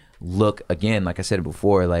look, again, like I said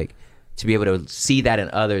before, like to be able to see that in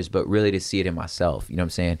others, but really to see it in myself. You know what I'm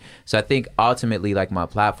saying? So I think ultimately, like, my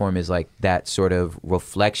platform is like that sort of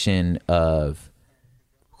reflection of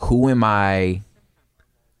who am I,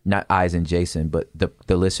 not Eyes and Jason, but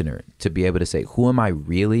the listener, to be able to say, who am I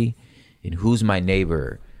really? And who's my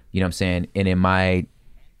neighbor? You know what I'm saying? And am I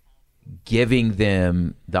giving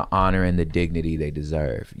them the honor and the dignity they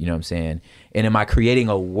deserve? You know what I'm saying? And am I creating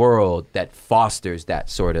a world that fosters that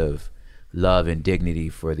sort of love and dignity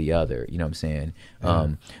for the other? You know what I'm saying? Yeah.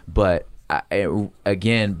 But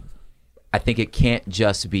again, I think it can't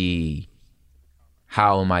just be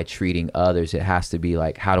how am I treating others? It has to be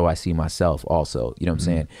like, how do I see myself also? You know what I'm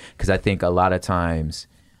saying? Because I think a lot of times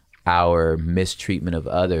our mistreatment of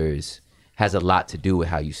others has a lot to do with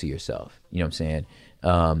how you see yourself. You know what I'm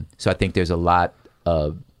saying? So I think there's a lot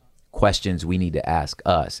of questions we need to ask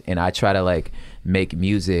us. And I try to like make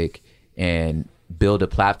music and build a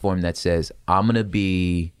platform that says, I'll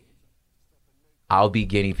be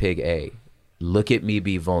guinea pig A. Look at me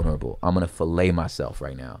be vulnerable. I'm going to fillet myself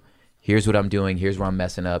right now. Here's what I'm doing. Here's where I'm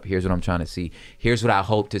messing up. Here's what I'm trying to see. Here's what I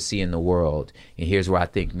hope to see in the world. And here's where I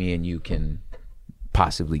think me and you can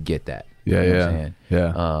possibly get that. You know what I'm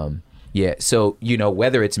saying? Yeah. So, you know,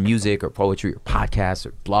 whether it's music or poetry or podcasts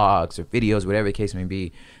or blogs or videos, whatever the case may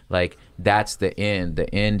be, Like that's the end.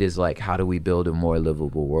 The end is like, how do we build a more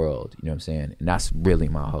livable world? You know what I'm saying? And that's really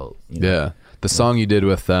my hope. You know? Yeah. The song you did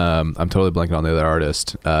with I'm totally blanking on the other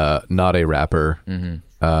artist, not a rapper,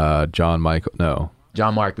 John Mark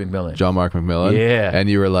McMillan. John Mark McMillan. Yeah. And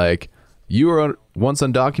you were like, you were once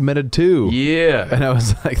undocumented too. Yeah. And I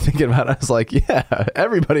was like thinking about it. I was like, yeah,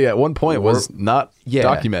 everybody at one point was not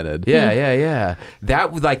documented. Yeah.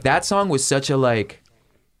 That song was such a like,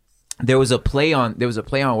 there was a play on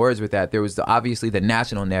words with that. There was obviously the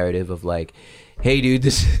national narrative of like, hey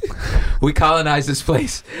dude, we colonized this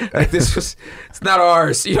place. Like it's not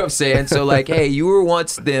ours. You know what I'm saying? So like, hey, you were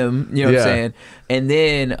once them, you know what I'm saying? And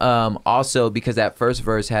then also because that first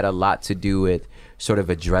verse had a lot to do with sort of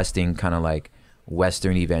addressing kind of like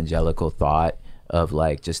Western evangelical thought of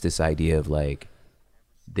like just this idea of like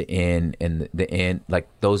the in and the in, like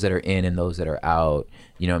those that are in and those that are out,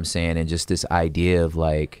 you know what I'm saying? And just this idea of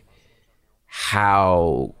like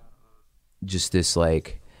how just this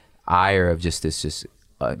like ire of just this just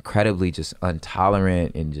incredibly just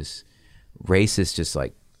intolerant and just racist just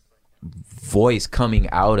like voice coming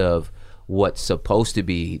out of what's supposed to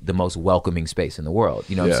be the most welcoming space in the world,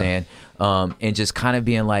 you know what I'm saying? And just kind of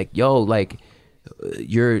being like, yo, like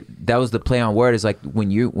that was the play on word, is like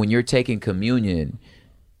when you're taking communion,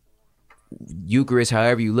 Eucharist,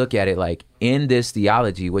 however you look at it, like in this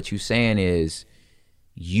theology, what you're saying is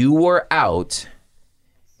you were out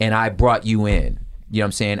and I brought you in. You know what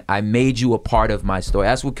I'm saying? I made you a part of my story.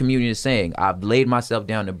 That's what communion is saying. I've laid myself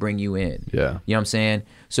down to bring you in. Yeah. You know what I'm saying?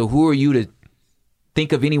 So who are you to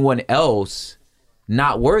think of anyone else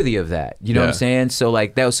not worthy of that? You know what I'm saying? So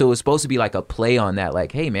like that, so it's supposed to be like a play on that.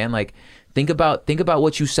 Like, hey man, like think about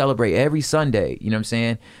what you celebrate every Sunday. You know what I'm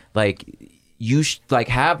saying? Like you like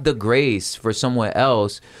have the grace for someone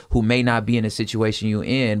else who may not be in a situation you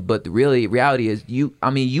in, but the reality is you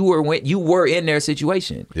were in their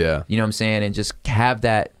situation. Yeah. You know what I'm saying? And just have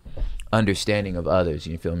that understanding of others.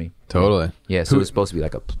 You feel me? Totally. Yeah. So it's supposed to be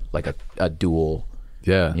like a dual.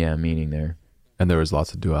 Yeah. Yeah. Meaning there. And there was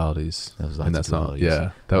lots of dualities in that song.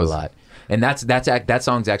 Yeah. That was a lot. And that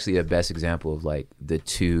song's actually the best example of like the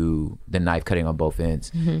knife cutting on both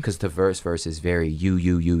ends, because the verse is very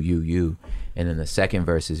you, and then the second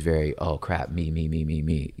verse is very, oh crap, me.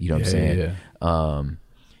 You know what I'm saying?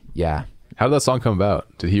 Yeah. How did that song come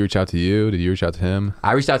about? Did he reach out to you? Did you reach out to him?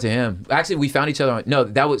 I reached out to him. Actually, we found each other it wasn't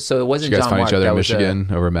Did you guys John find Mark. each other in Michigan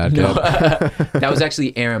over Mad Camp? That was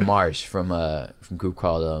actually Aaron Marsh from a group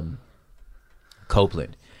called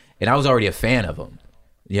Copeland, and I was already a fan of him.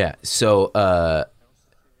 Yeah, so I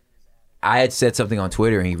had said something on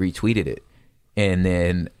Twitter and he retweeted it, and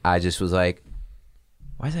then I just was like,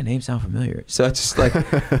 why does that name sound familiar? So I just like,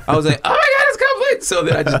 I was like, oh my God, it's Copeland. So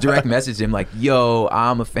then I just direct messaged him like, yo,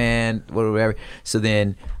 I'm a fan, whatever. So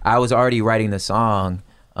then I was already writing the song,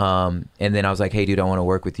 and then I was like, hey dude, I want to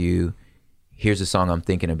work with you. Here's a song I'm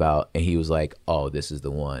thinking about. And he was like, oh, this is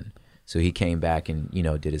the one. So he came back and, you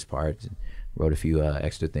know, did his part and wrote a few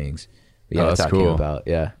extra things. But yeah, that's cool. Oh,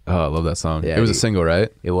 I love that song. Yeah, it was a single, right?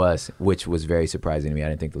 It was, which was very surprising to me. I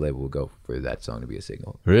didn't think the label would go for that song to be a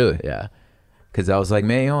single. Really? Yeah. Because I was like,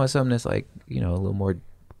 man, you know, something that's like, you know, a little more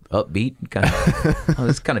upbeat, kind of,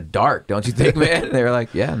 it's kind of dark, don't you think, man? And they were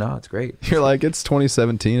like, yeah, no, it's great. You're like, it's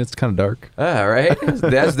 2017. It's kind of dark. Right? That's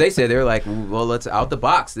what they said. They were like, well, let's out the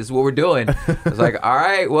box. This is what we're doing. I was like, all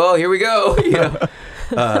right, well, here we go. You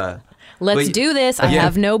know? Let's do this. I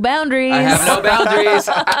have no boundaries. I have no boundaries.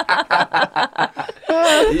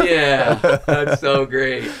 Yeah, that's so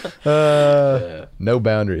great. No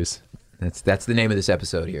boundaries. That's the name of this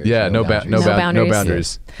episode here. Yeah, no boundaries.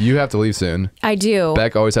 boundaries. You have to leave soon. I do.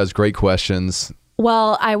 Beck always has great questions.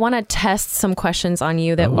 Well, I want to test some questions on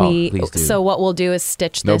you that please do. So what we'll do is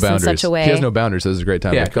stitch No this in boundaries. such a way. He has no boundaries. So this is a great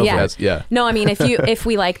time. Yeah, go for it. Yeah. No, I mean if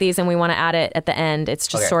we like these and we want to add it at the end, it's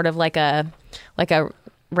just sort of like a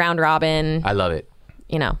round robin. I love it.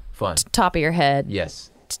 You know, Fun. Top of your head.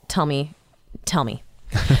 Yes. Tell me.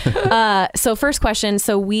 So first question.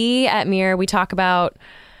 So we at Mirror, we talk about,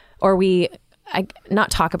 or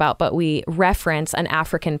not talk about, but we reference an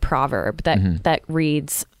African proverb that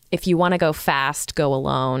reads, if you want to go fast, go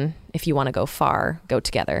alone. If you want to go far, go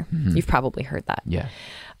together. You've probably heard that. Yeah.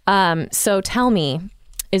 So tell me,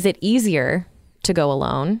 is it easier to go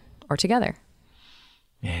alone or together?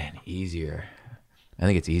 Man, easier. I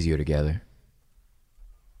think it's easier together.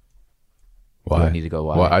 Why? Do I need to go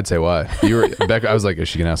why? Well, I'd say why. You were Beck. I was like, is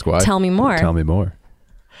she gonna ask why? Tell me more. Tell me more.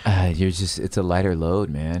 It's a lighter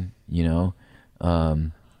load, man. You know,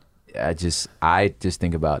 I just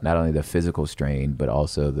think about not only the physical strain, but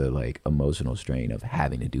also the like emotional strain of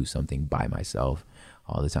having to do something by myself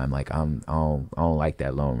all the time. Like I don't like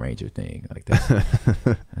that Lone Ranger thing. Like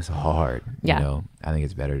that's hard. Yeah. You know, I think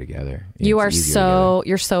it's better together. You're It's easier together.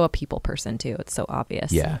 you're so a people person too. It's so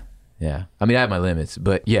obvious. Yeah. Yeah. I mean, I have my limits,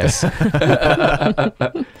 but yes.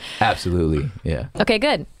 Absolutely. Yeah. Okay,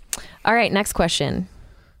 good. All right, next question.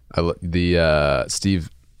 Steve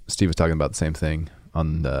was talking about the same thing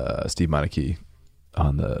on Steve Meineke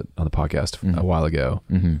on the podcast a while ago,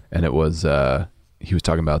 and it was he was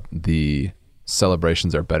talking about the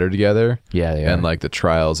celebrations are better together, and like the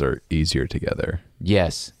trials are easier together.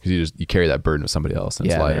 Yes, because you carry that burden of somebody else, and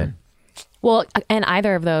it's lighter. Man. Well, and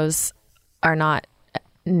either of those are not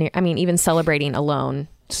near, I mean, even celebrating alone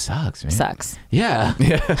sucks, man. sucks. Yeah.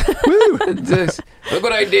 Woo! Look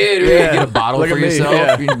what I did. Yeah. Get a bottle Look for at me. yourself,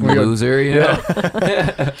 Yeah. you loser. You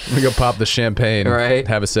know. We go pop the champagne, Right.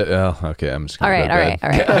 Have a sip. Oh, okay. I'm just gonna All right,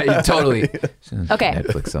 go to bed. Yeah, totally. Okay.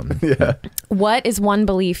 Netflix something. Yeah. What is one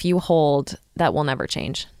belief you hold that will never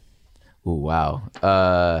change? Ooh, wow.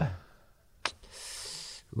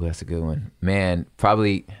 Ooh, that's a good one, man.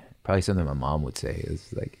 Probably something my mom would say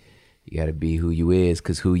is like, you got to be who you is,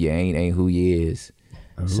 because who you ain't who you is.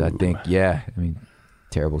 Ooh. So I think, I mean,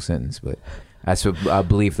 terrible sentence, but that's a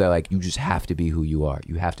belief that like you just have to be who you are.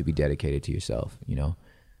 You have to be dedicated to yourself. You know.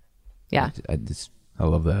 Yeah. I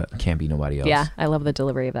love that. Can't be nobody else. Yeah, I love the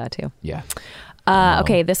delivery of that too. Yeah.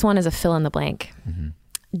 Okay, this one is a fill in the blank.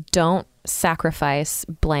 Don't sacrifice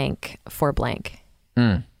blank for blank.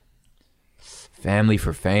 Family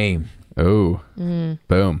for fame. Oh.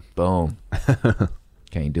 Boom. Boom.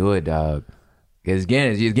 Can't do it, dog. Because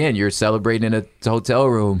again, you're celebrating in a hotel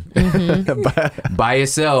room by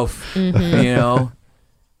yourself. You know,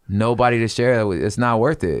 nobody to share that with. It's not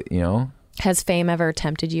worth it. You know. Has fame ever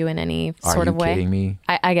tempted you in any sort of way? Are you kidding me?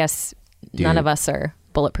 I guess none of us are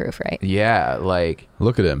bulletproof, right? Yeah, like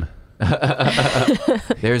Look at him.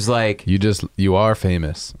 there's like You are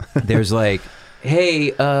famous. there's like, hey,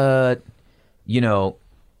 you know,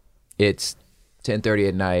 it's 10:30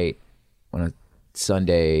 at night on a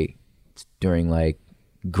Sunday during like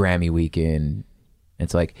Grammy weekend.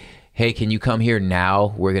 It's like, hey, can you come here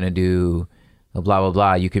now? We're gonna do a blah blah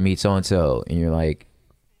blah. You can meet so and so, and you're like,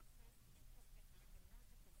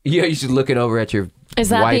 yeah, you should look it over at your Is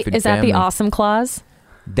that wife and is that the family. awesome clause?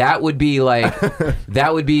 That would be like,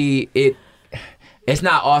 that would be it. It's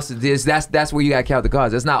not awesome. That's where you gotta count the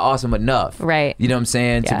cards. It's not awesome enough, Right. You know what I'm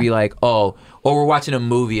saying? Yeah. To be like, oh, or we're watching a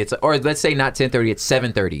movie. It's or let's say not 10:30. It's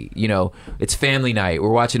 7:30. You know, it's family night.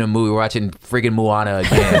 We're watching a movie. We're watching friggin' Moana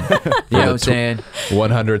again. You know what I'm saying?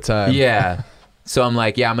 100 times. Yeah. So I'm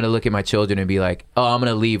like, I'm gonna look at my children and be like, oh, I'm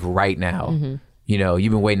gonna leave right now. You know,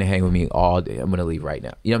 you've been waiting to hang with me all day. I'm gonna leave right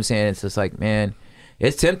now. You know what I'm saying? It's just like, man,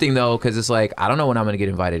 it's tempting though, because it's like I don't know when I'm gonna get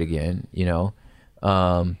invited again. You know.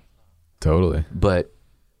 Totally. But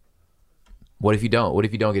what if you don't? What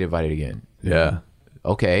if you don't get invited again? Yeah.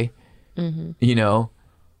 Okay. You know,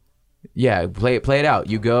 play it out.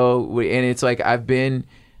 You go, and it's like I've been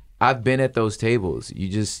at those tables.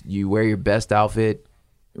 You wear your best outfit,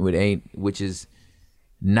 which is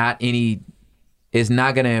not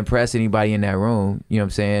gonna impress anybody in that room. You know what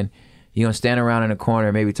I'm saying? You're gonna stand around in a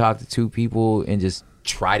corner, maybe talk to two people, and just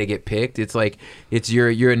try to get picked. It's like you're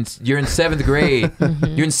in 7th grade.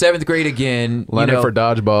 You're in 7th grade again. Learning for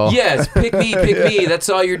dodgeball. Yes, pick me. That's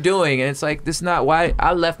all you're doing. And it's like, this is not why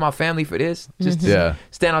I left my family for this. Just to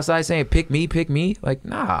stand outside saying, pick me. Like,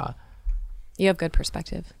 nah. You have good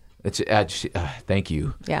perspective. It's thank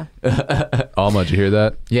you. Yeah. Alma, did you hear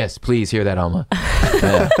that? Yes, please hear that, Alma.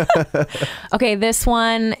 Okay, this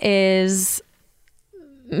one makes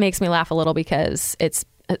me laugh a little because it's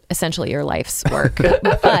essentially your life's work.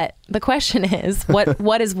 But the question is,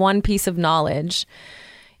 what is one piece of knowledge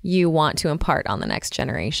you want to impart on the next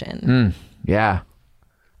generation? Yeah.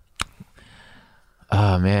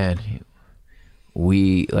 Oh man,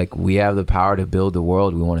 we have the power to build the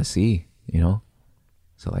world we want to see. You know,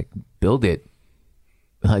 so like build it.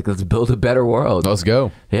 Like let's build a better world. Let's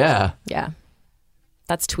go. Yeah. Yeah.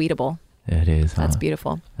 That's tweetable. It is. That's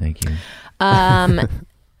beautiful. Thank you.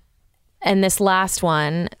 And this last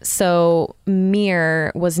one, so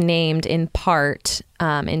Muir was named in part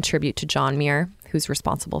in tribute to John Muir, who's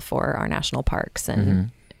responsible for our national parks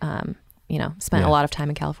and, spent a lot of time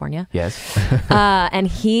in California. Yes. And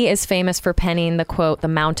he is famous for penning the quote, "The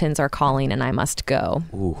mountains are calling and I must go."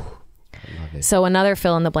 Ooh, I love it. So another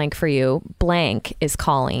fill in the blank for you. Blank is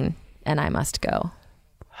calling and I must go.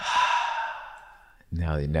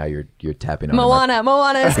 Now you're tapping on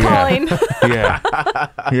Moana is calling.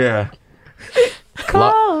 Yeah.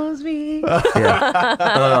 Calls me. Yeah.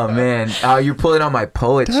 Oh man. You're pulling on my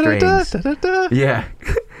poet strings. Yeah.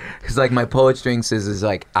 Because like my poet strings is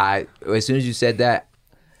like as soon as you said that,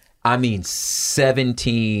 I mean,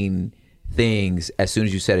 17 things. As soon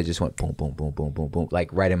as you said it, just went boom, boom, boom, boom, boom, boom,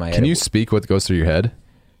 like right in my head. Can you speak what goes through your head?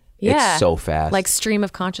 Yeah. It's so fast. Like stream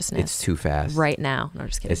of consciousness. It's too fast. Right now. No, I'm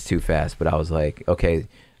just kidding. It's too fast. But I was like, okay.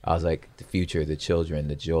 I was like, the future, the children,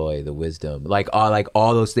 the joy, the wisdom, like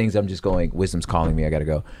all those things. I'm just going, wisdom's calling me. I got to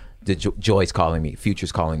go. The joy's calling me.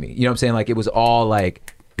 Future's calling me. You know what I'm saying? Like it was all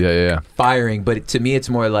like firing. But to me, it's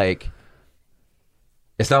more like,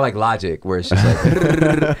 it's not like Logic where it's just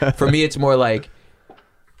like, for me, it's more like,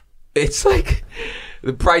 it's like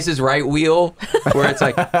the Price is Right wheel where it's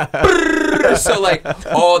like,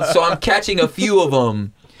 so I'm catching a few of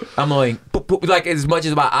them. I'm like, like as much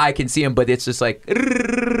as my eye can see them, but it's just like,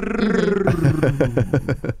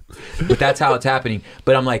 but that's how it's happening.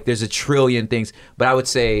 But I'm like, there's a trillion things. But I would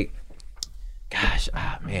say, gosh,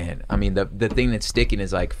 man, I mean, the thing that's sticking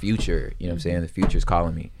is like future. You know what I'm saying? The future's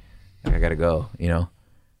calling me. Like I gotta go. You know,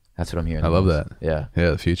 that's what I'm hearing. I love that. Yeah,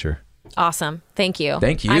 the future. Awesome. Thank you.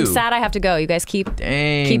 Thank you. I'm sad I have to go. You guys keep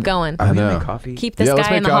going. I know. Make coffee. Keep this let's guy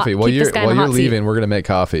make in the coffee. hot. While keep you're this guy in the hot leaving, seat. we're gonna make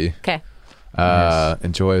coffee. Okay.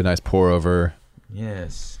 Enjoy a nice pour over.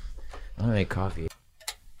 Yes, I'm gonna make coffee.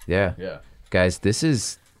 Yeah. Yeah. Guys, this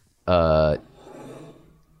is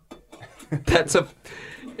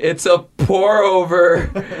it's a pour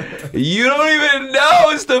over. You don't even know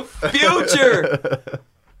it's the future.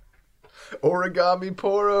 Origami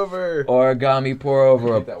pour over. Origami pour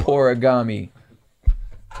over, a porigami.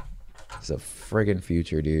 It's a friggin'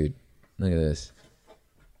 future, dude. Look at this.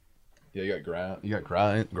 Yeah, you got grinds.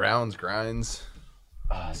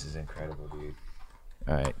 Oh, this is incredible, dude.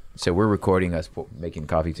 All right, so we're recording us making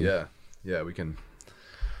coffee too. Yeah, we can.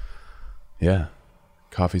 Yeah,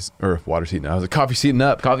 coffee's or water's heating up. I was like, coffee's heating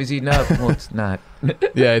up. Coffee's heating up. Well, it's not.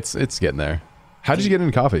 Yeah, it's getting there. How did you get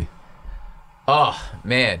into coffee? Oh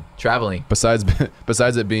man, traveling. Besides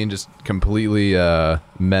it being just completely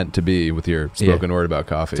meant to be with your spoken word about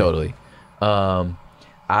coffee. Totally.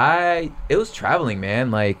 It was traveling,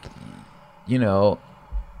 man. Like, you know,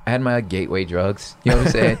 I had my gateway drugs. You know what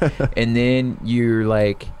I'm saying? And then you're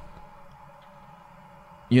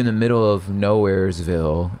in the middle of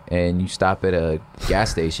Nowheresville and you stop at a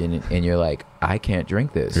gas station and you're like, I can't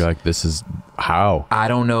drink this. You're like, this is how? I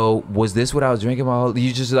don't know. Was this what I was drinking?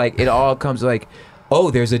 You just like, it all comes like,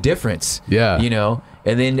 oh, there's a difference. Yeah. You know?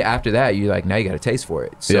 And then after that, you're like, now you got to taste for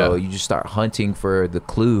it. So Yeah. you just start hunting for the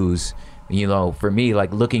clues. You know, for me,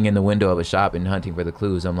 like looking in the window of a shop and hunting for the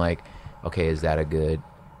clues, I'm like, okay, is that a good,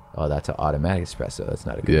 oh, that's an automatic espresso. That's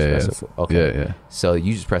not a good espresso. Okay. Yeah. So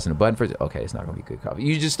you just pressing a button for it. Okay, it's not going to be good coffee.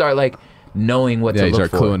 You just start like knowing what to you look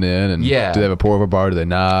start for. cluing in and do Yeah. they have a pour over bar? Do they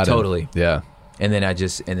not? Totally. Yeah. And then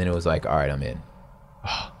it was like, all right, I'm in.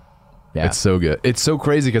 Yeah. It's so good. It's so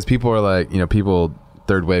crazy because people are like, you know, people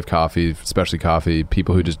third wave coffee, especially coffee,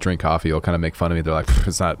 people who just drink coffee will kind of make fun of me. They're like,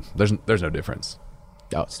 it's not, there's no difference.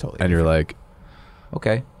 Oh, it's totally And you're like,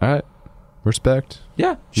 okay. all right, respect.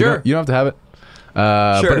 Yeah, sure. You don't have to have it.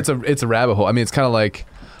 Sure. But it's a rabbit hole. I mean, it's kind of like,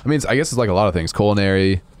 I guess it's like a lot of things,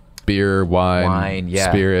 culinary, beer, wine,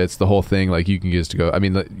 spirits, the whole thing. Like you can just go, I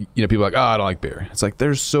mean, you know, people are like, oh, I don't like beer. It's like,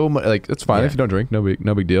 there's so much, like, it's fine if you don't drink, no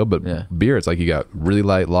big deal. But beer, it's like you got really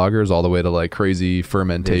light lagers all the way to like crazy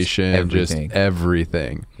fermentation, just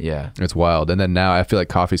everything. Yeah. It's wild. And then now I feel like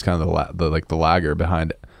coffee's kind of the lager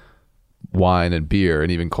behind wine and beer and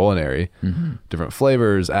even culinary, different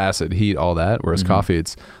flavors, acid, heat, all that. Whereas coffee,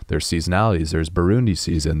 there's seasonalities. There's Burundi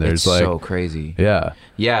season. There's it's so crazy. Yeah.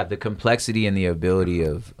 The complexity and the ability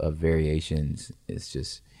of variations is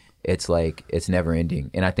just, it's like, it's never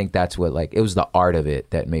ending. And I think that's what, like, it was the art of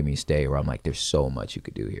it that made me stay, where I'm like, there's so much you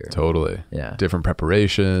could do here. Totally. Yeah. Different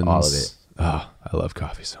preparations. All of it. Oh, I love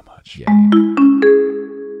coffee so much. Yeah.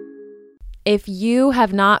 If you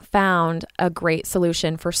have not found a great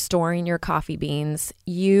solution for storing your coffee beans,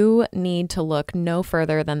 you need to look no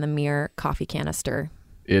further than the Mir coffee canister.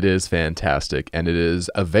 It is fantastic, and it is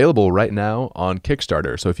available right now on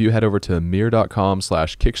Kickstarter. So if you head over to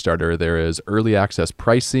mir.com/Kickstarter, there is early access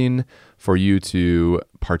pricing for you to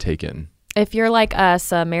partake in. If you're like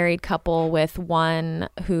us, a married couple with one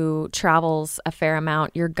who travels a fair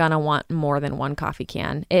amount, you're going to want more than one coffee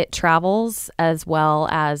can. It travels as well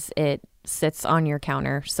as it sits on your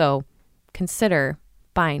counter. So consider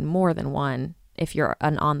buying more than one if you're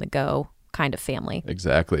an on-the-go kind of family.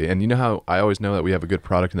 Exactly. And you know how I always know that we have a good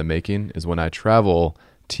product in the making is when I travel,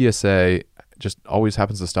 TSA just always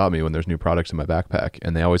happens to stop me when there's new products in my backpack.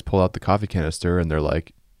 And they always pull out the coffee canister and they're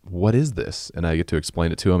like, what is this? And I get to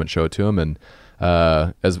explain it to them and show it to them. And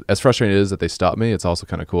as frustrating it is that they stop me, it's also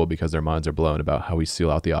kind of cool because their minds are blown about how we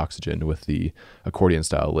seal out the oxygen with the accordion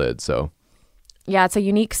style lid. So yeah, it's a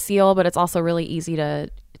unique seal, but it's also really easy to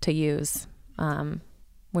use.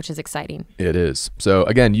 which is exciting. It is. So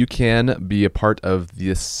again, you can be a part of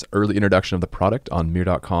this early introduction of the product on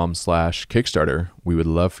Mir.com/Kickstarter. We would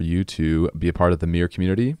love for you to be a part of the Mir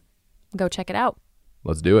community. Go check it out.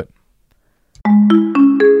 Let's do it.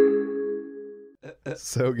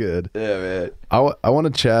 So good. Yeah, man. I want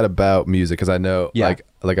to chat about music because I know, Yeah.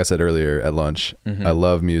 like I said earlier at lunch, I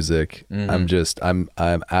love music. I'm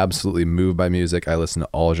absolutely moved by music. I listen to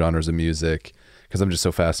all genres of music because I'm just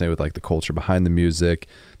so fascinated with like the culture behind the music,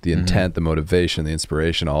 the intent, the motivation, the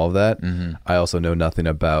inspiration, all of that. I also know nothing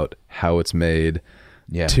about how it's made.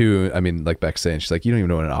 Yeah. I mean, like Beck's saying, she's like, you don't even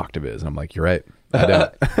know what an octave is, and I'm like, you're right. I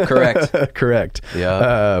don't. Correct. Correct.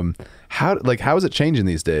 Yeah. How is it changing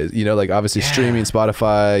these days? You know, like obviously streaming,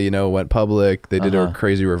 Spotify, you know, went public. They did a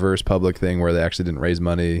crazy reverse public thing where they actually didn't raise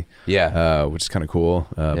money. Yeah. Which is kind of cool.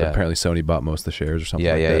 But apparently Sony bought most of the shares or something.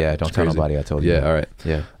 Yeah, like yeah, that. yeah. It's Don't tell crazy. nobody I told you. Yeah. All right.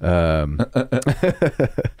 Yeah.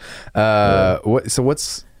 So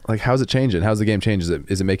what's like? How's it changing? How's the game changing?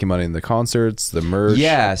 Is it making money in the concerts, the merch?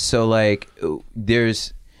 Yeah. So like,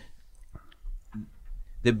 there's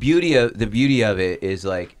the beauty of it is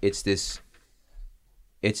like it's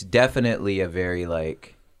definitely a very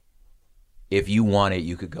like, if you want it,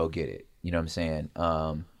 you could go get it. You know what I'm saying?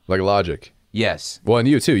 Like Logic. Yes. Well, and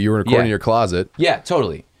you too. You were recording Yeah. in your closet. Yeah.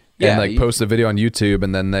 Totally. Yeah. And like posted a video on YouTube,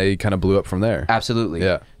 and then they kind of blew up from there. Absolutely.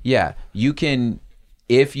 Yeah. Yeah. You can,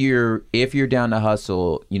 if you're down to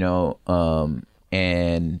hustle, you know,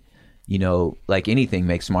 and you know, like anything,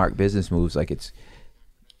 make smart business moves. Like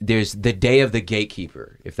there's the day of the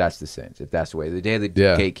gatekeeper, if that's the sense, if that's the way. The day of the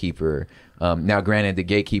gatekeeper. Now, granted, the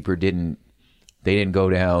gatekeeper didn't go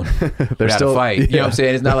down without still a fight. You know what I'm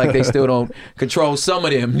saying? It's not like they still don't control some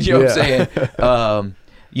of them. You know what I'm saying?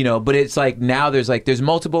 You know, but it's like now there's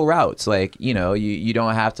multiple routes. Like, you know, you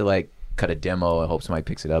don't have to like cut a demo and hope somebody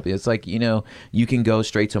picks it up. It's like, you know, you can go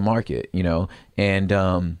straight to market, you know, and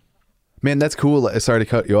man, that's cool. Sorry to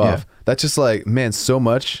cut you off. That's just like, man, so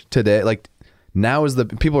much today. Like now is the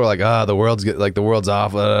people are like, the world's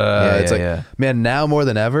off. It's like, man, now more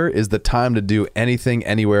than ever is the time to do anything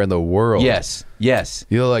anywhere in the world. Yes.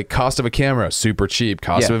 You know, like cost of a camera, super cheap.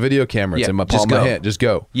 Cost of a video camera, it's in my palm of my hand. Just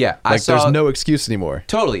go. Yeah. Like there's no excuse anymore.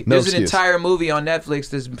 Totally. No There's excuse. an entire movie on Netflix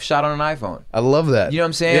that's shot on an iPhone. I love that. You know what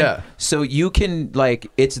I'm saying? Yeah. So you can like,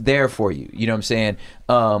 it's there for you. You know what I'm saying?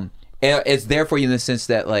 And it's there for you in the sense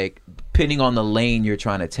that like, depending on the lane you're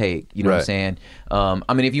trying to take, you know what I'm saying?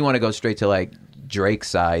 I mean, if you want to go straight to like Drake's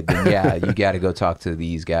side, then you got to go talk to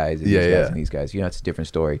these guys and these guys and these guys. You know, it's a different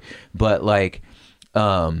story. But like,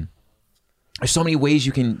 there's so many ways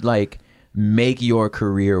you can like make your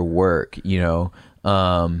career work, you know?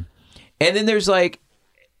 And then there's like,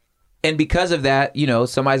 and because of that, you know,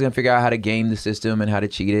 somebody's gonna figure out how to game the system and how to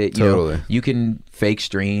cheat it. You know, you can fake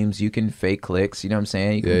streams, you can fake clicks. You know what I'm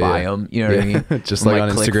saying? You can buy them. You know what I mean? Just From, like on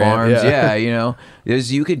Click Instagram. Farms. Yeah, you know,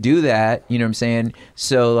 you could do that. You know what I'm saying?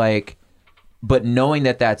 So like, but knowing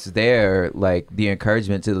that that's there, like the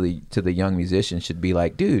encouragement to the young musician should be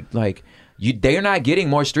like, dude, like they're not getting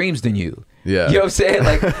more streams than you. Yeah. You know what I'm saying?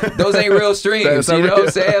 Like those ain't real streams. You know what I'm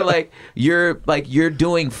saying? Like you're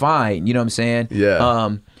doing fine. You know what I'm saying?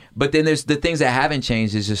 Yeah. But then there's the things that haven't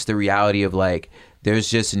changed is just the reality of like,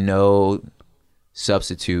 there's just no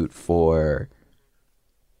substitute for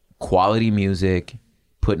quality music,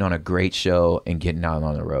 putting on a great show and getting out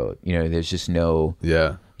on the road. You know, there's just no,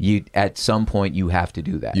 at some point you have to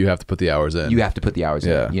do that. You have to put the hours in. You have to put the hours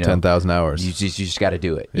in. You know? 10,000 hours. You just got to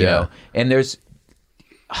do it. You know? And there's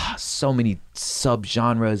so many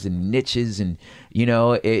subgenres and niches, and you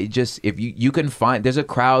know, it just, if you can find, there's a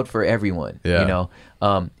crowd for everyone. You know,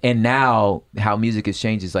 and now how music has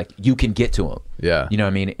changed is like you can get to them. Yeah. You know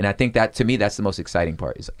what I mean? And I think that to me that's the most exciting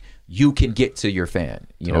part. Is like you can get to your fan.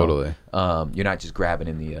 You Totally. know? You're not just grabbing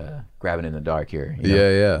in the dark here. You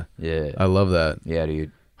know? Yeah. I love that. Yeah,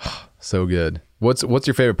 dude. So good. What's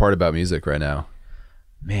your favorite part about music right now?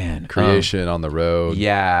 Man, Creation on the road.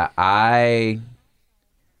 Yeah, I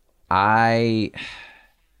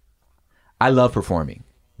love performing.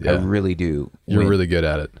 I really do. You're really good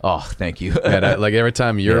at it. Oh, thank you. And like every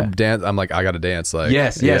time you're dance, I'm like, I got to dance. Like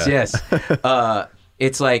yes.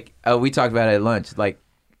 It's like we talked about it at lunch. Like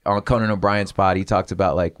on Conan O'Brien's pod, he talked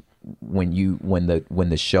about like when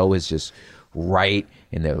the show is just right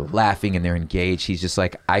and they're laughing and they're engaged. He's just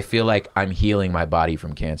like, I feel like I'm healing my body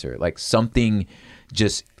from cancer. Like something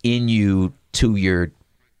just in you to your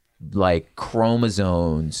like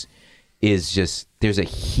chromosomes is just, there's a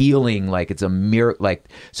healing, like it's a miracle. Like,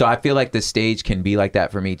 so I feel like the stage can be like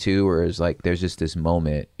that for me too, where it's like there's just this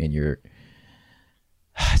moment in your,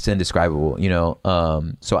 it's indescribable, you know.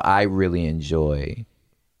 So I really enjoy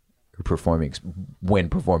when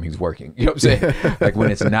performing's working. You know what I'm saying? Like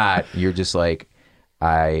when it's not, you're just like,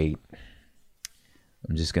 I'm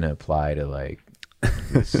just gonna apply to like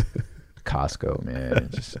this Costco, man. I'm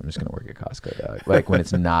just gonna work at Costco, dog. Like when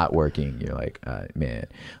it's not working, you're like, man.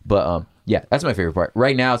 But yeah, that's my favorite part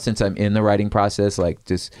right now, since I'm in the writing process. Like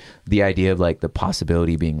just the idea of like the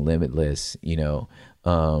possibility being limitless, you know,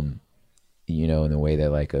 in the way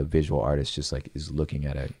that like a visual artist just like is looking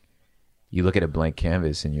at you look at a blank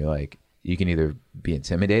canvas and you're like, you can either be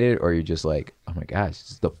intimidated or you're just like, oh my gosh,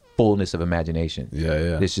 it's the fullness of imagination.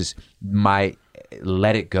 Yeah. It's just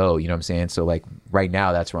let it go. You know what I'm saying? So like right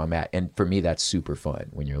now, that's where I'm at. And for me, that's super fun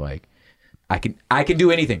when you're like, I can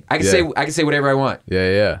do anything. I can say whatever I want.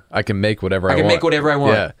 Yeah. I can make whatever I want. Make whatever I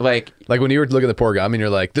want. Yeah. Like when you were looking at the Porgami and you're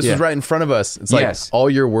like, this was right in front of us. It's like all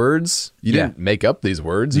your words, you didn't make up these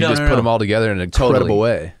words. You just put them all together in an incredible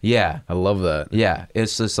way. Yeah. I love that. Yeah.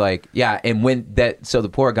 It's just like, and so the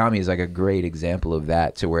Porgami is like a great example of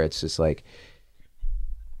that, to where it's just like,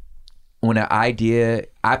 when an idea,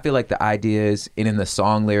 I feel like the ideas and in the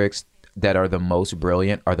song lyrics that are the most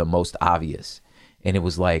brilliant are the most obvious. And it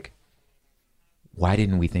was like, why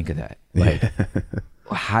didn't we think of that? Like,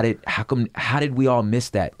 how did we all miss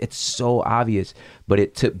that? It's so obvious, but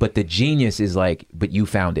the genius is like, but you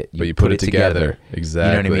found it. You put it together.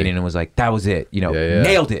 Exactly. You know what I mean? And it was like, that was it. You know,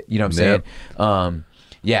 nailed it. You know what I'm saying?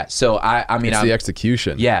 Yeah. So I mean, it's the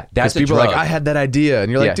execution. Yeah, that's people are like, I had that idea,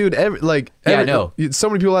 and you're like, dude, I know. So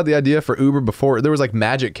many people had the idea for Uber before. There was like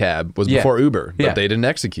Magic Cab was before Uber, but they didn't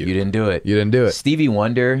execute. You didn't do it. Stevie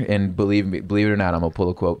Wonder, and believe it or not, I'm gonna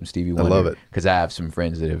pull a quote from Stevie Wonder. I love it because I have some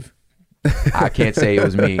friends that have. I can't say it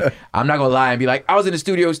was me. I'm not gonna lie and be like, I was in the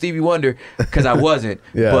studio with Stevie Wonder, because I wasn't.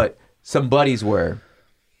 But some buddies were,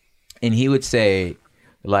 and he would say,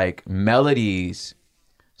 like, melodies.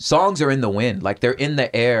 Songs are in the wind, like they're in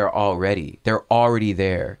the air already. They're already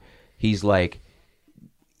there. He's like,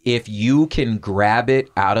 if you can grab it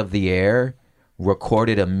out of the air, record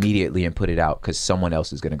it immediately and put it out, because someone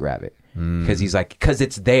else is going to grab it. Because he's like, because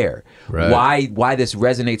it's there. Right. Why this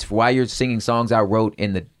resonates, why you're singing songs I wrote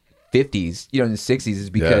in the 50s, in the 60s, is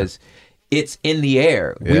because it's in the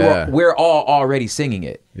air. We're all already singing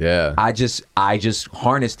it. Yeah. I just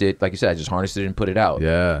harnessed it, like you said, I just harnessed it and put it out.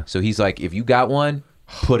 Yeah. So he's like, if you got one,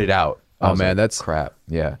 put it out. Oh man, like, that's crap.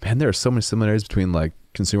 Yeah. Man, there are so many similarities between like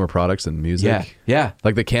consumer products and music. Yeah.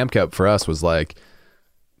 Like the Camp Cup for us was like,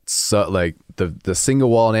 so like the single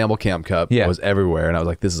wall enamel Camp Cup was everywhere, and I was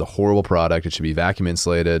like, this is a horrible product. It should be vacuum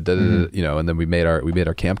insulated. And then we made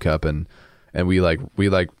our Camp Cup, and we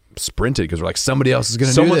sprinted because we're like, somebody else is going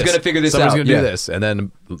to do this. Someone's going to figure this out. Someone's going to do this. And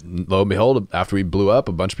then lo and behold, after we blew up,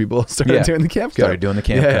 a bunch of people started doing the Camp Cup. Started doing the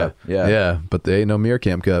Camp Cup. Yeah. But they ain't no mere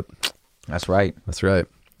Camp Cup. That's right.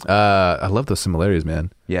 I love those similarities,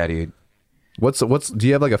 man. Yeah, dude. Do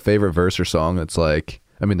you have like a favorite verse or song that's like,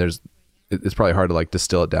 I mean, it's probably hard to like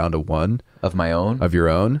distill it down to one of my own, of your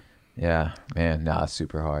own. Yeah, man. Nah, it's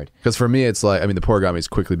super hard. Because for me, it's like, I mean, the Porgami is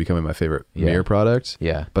quickly becoming my favorite mirror product.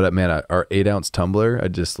 Yeah. But man, our 8-ounce tumbler, I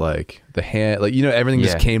just like the hand, like, everything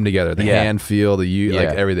just came together. The hand feel, like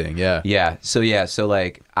everything. Yeah. Yeah. So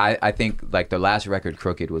like, I think like the last record,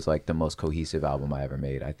 Crooked, was like the most cohesive album I ever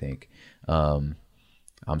made, I think. I'm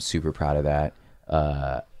super proud of that.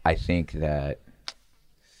 I think that,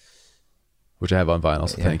 which I have on vinyl,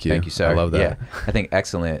 so thank you. Thank you, sir. I love that. Yeah. I think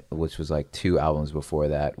Excellent, which was like 2 albums before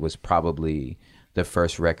that, was probably the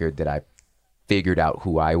first record that I figured out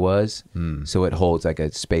who I was. So it holds like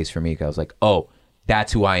a space for me, because I was like, oh,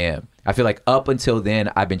 that's who I am. I feel like up until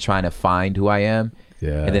then, I've been trying to find who I am.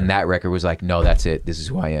 Yeah. And then that record was like, no, that's it. This is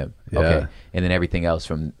who I am. Yeah. Okay. And then everything else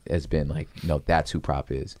has been like, no, that's who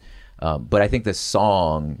Prop is. But I think the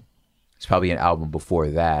song is probably an album before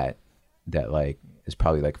that like is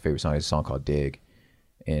probably like a favorite song. It's a song called Dig,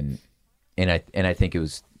 and I think it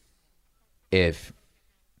was, if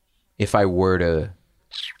I were to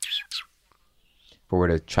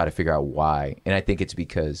try to figure out why, and I think it's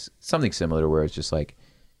because something similar, where it's just like,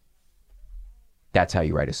 that's how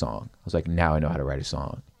you write a song. I was like, now I know how to write a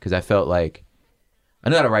song, because I felt like I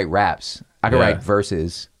know how to write raps. I could write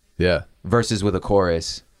verses. Yeah. Verses with a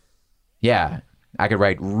chorus. Yeah, I could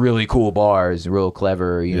write really cool bars, real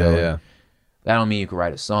clever, you know. Yeah. That don't mean you can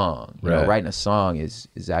write a song. You know, writing a song is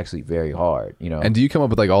actually very hard, you know. And do you come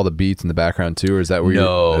up with like all the beats in the background too, or is that where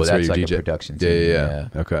that's like DJ? A production team. Yeah.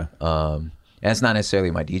 Okay. And it's not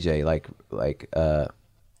necessarily my DJ,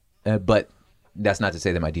 but that's not to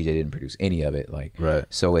say that my DJ didn't produce any of it. Like, right.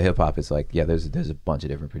 So with hip hop, it's like, yeah, there's a bunch of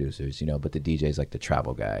different producers, you know, but the DJ is like the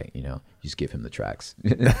travel guy, you know. You just give him the tracks,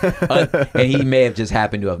 and he may have just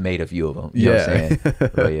happened to have made a few of them. You know what I'm saying?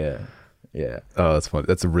 But Yeah. Oh, that's funny.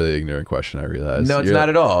 That's a really ignorant question, I realize. No, it's not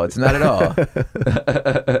at all. It's not at all.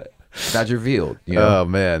 It's not revealed. You know? Oh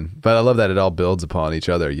man, but I love that it all builds upon each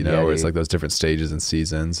other. You know, Yeah, where it's dude. like those different stages and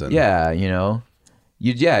seasons. And Yeah, you know,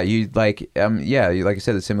 you like you, like I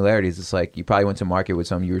said, the similarities. It's like you probably went to market with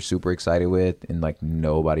something you were super excited with, and like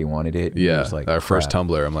nobody wanted it. And you're yeah. just like, Our first crap.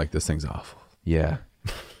 Tumblr, I'm like, this thing's awful. Yeah,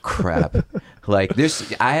 crap. Like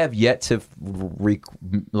this, I have yet to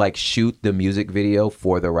like shoot the music video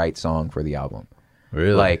for the right song for the album.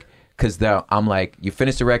 Really? Like, cause I'm like, you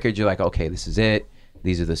finish the record, you're like, okay, this is it.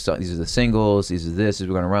 These are the singles. These are this. We're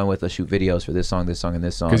gonna run with. Let's shoot videos for this song, and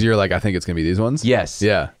this song. Because you're like, I think it's gonna be these ones. Yes.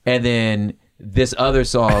 Yeah. And then this other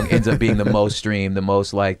song ends up being the most streamed, the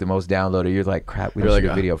most liked, the most downloaded. You're like, crap, we don't shoot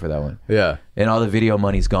a video for that one. Yeah. And all the video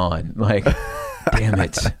money's gone. Like, damn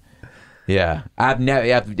it. Yeah. I've never,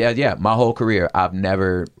 yeah, my whole career, I've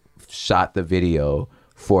never shot the video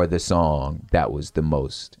for the song that was the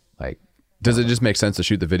most, like. Does it just make sense to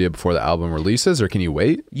shoot the video before the album releases, or can you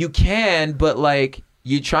wait? You can, but like,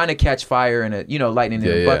 you're trying to catch fire in a, you know, lightning in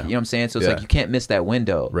a bucket, you know what I'm saying? So it's like, you can't miss that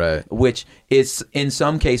window. Right. Which is, in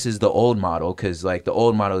some cases, the old model, because like the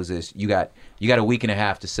old model is this, you got a week and a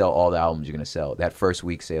half to sell all the albums you're going to sell. That first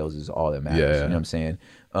week sales is all that matters. Yeah. You know what I'm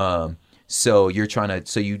saying? So you're trying to,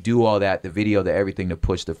 so you do all that, the video, the everything to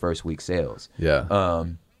push the first week sales. Yeah.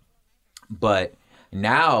 But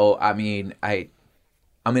now, I mean, I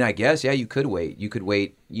guess, yeah, you could wait. You could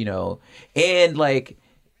wait, you know, and like,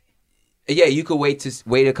 yeah, you could wait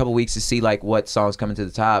a couple weeks to see like what songs coming to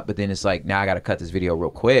the top, but then it's like, now I got to cut this video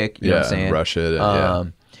real quick. You know what I'm saying? Rush it.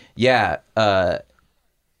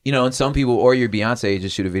 You know, and some people, or your Beyonce,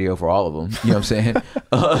 just shoot a video for all of them. You know what I'm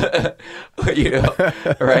saying? You know,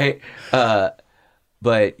 right?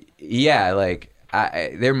 But yeah, like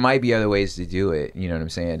there might be other ways to do it. You know what I'm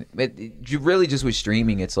saying? But you really just with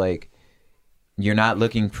streaming, it's like you're not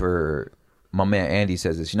looking for. My man Andy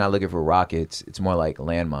says this. You're not looking for rockets. It's more like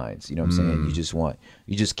landmines. You know what I'm saying?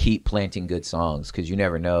 You just keep planting good songs because you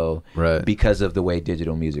never know. Right. Because of the way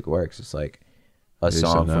digital music works, it's like a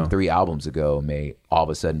song from 3 albums ago may all of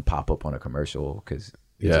a sudden pop up on a commercial because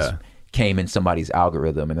it just came in somebody's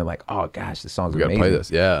algorithm and they're like, oh gosh, this song's amazing. We gotta play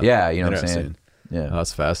this. Yeah. Yeah. You know what I'm saying? Yeah. Oh,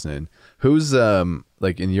 that's fascinating. Who's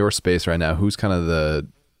like in your space right now? Who's kind of the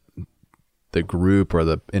group or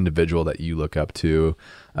the individual that you look up to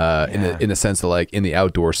in the sense that like in the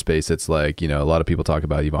outdoor space, it's like, you know, a lot of people talk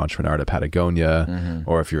about Yvon Chouinard at Patagonia,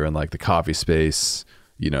 or if you're in like the coffee space,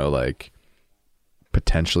 you know, like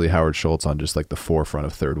potentially Howard Schultz on just like the forefront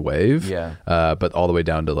of third wave. Yeah. But all the way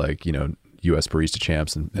down to like, you know, US Barista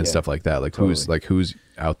Champs and stuff like that. Like who's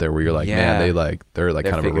out there where you're like, man, they're kind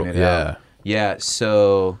of figuring it out. Yeah.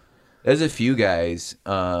 So there's a few guys,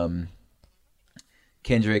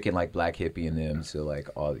 Kendrick and like Black Hippie and them, so like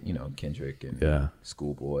all, you know, Kendrick and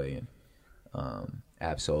Schoolboy and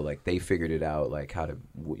Absol, like they figured it out, like how to,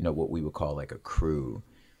 you know, what we would call like a crew,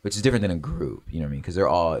 which is different than a group, you know what I mean? Because they're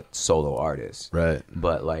all solo artists, right?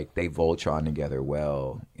 But like they Voltron together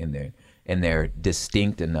well, and they're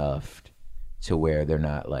distinct enough to where they're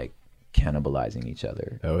not like cannibalizing each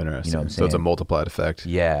other. Oh, interesting. You know what I'm saying? So it's a multiplied effect.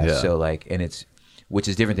 Yeah. So like, and it's, which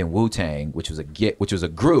is different than Wu-Tang, which was a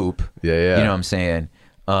group. Yeah. You know what I'm saying?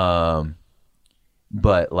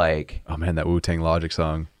 But like, oh man, that Wu-Tang Logic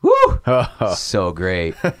song. Woo! So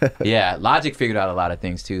great. Yeah, Logic figured out a lot of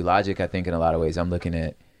things too. Logic, I think in a lot of ways, I'm looking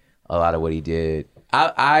at a lot of what he did.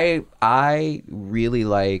 I really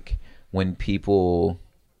like when people,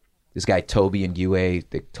 this guy Toby and Yue,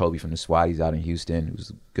 Toby from the SWAT, he's out in Houston,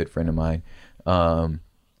 who's a good friend of mine.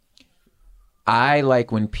 I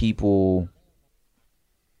like when people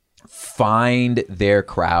find their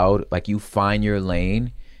crowd, like you find your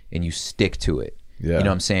lane and you stick to it. Yeah. You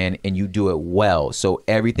know what I'm saying? And you do it well. So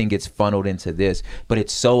everything gets funneled into this, but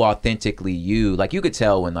it's so authentically you. Like you could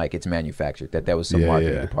tell when like it's manufactured that was some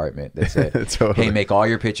marketing department that said, totally. Hey, make all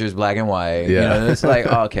your pictures black and white. You know, it's like,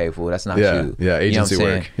 oh, okay, fool, that's not you. Yeah, agency you know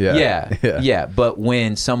work. Yeah. But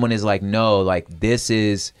when someone is like, no, like this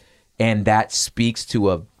is, and that speaks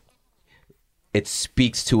to a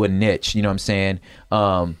niche, you know what I'm saying?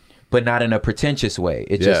 But not in a pretentious way.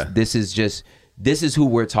 It's just, this is who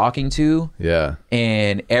we're talking to. Yeah.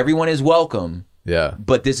 And everyone is welcome. Yeah.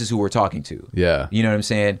 But this is who we're talking to. Yeah. You know what I'm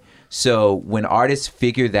saying? So when artists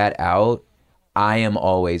figure that out, I am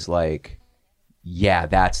always like, yeah,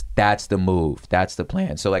 that's the move. That's the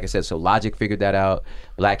plan. So like I said, so Logic figured that out.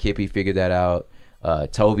 Black Hippie figured that out.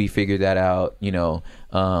 Toby figured that out, you know.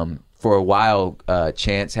 For a while,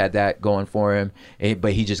 Chance had that going for him,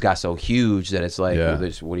 but he just got so huge that it's like, well,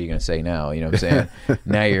 what are you going to say now? You know what I'm saying?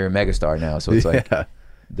 Now you're a megastar now. So it's like...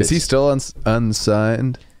 Is he still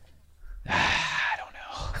unsigned? I don't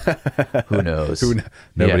know. Who knows?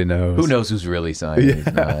 Nobody knows. Who knows who's really signed and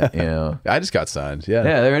who's not, you know? I just got signed. Yeah.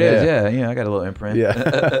 Yeah, there it is. Yeah, I got a little imprint.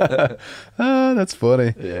 Yeah. That's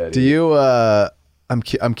funny. Yeah, Do you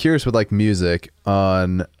I'm curious with like music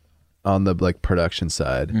on the like production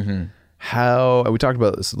side. Mm-hmm. How we talked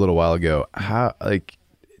about this a little while ago. How like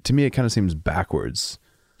to me it kind of seems backwards.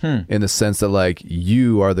 In the sense that like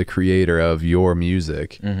you are the creator of your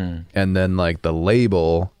music, and then like the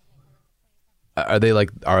label, are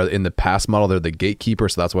in the past model they're the gatekeeper,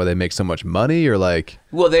 so that's why they make so much money, or like?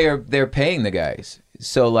 Well, they're paying the guys.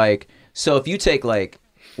 So if you take like,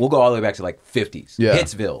 we'll go all the way back to like 50s,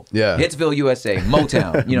 Hitsville, Hitsville, USA,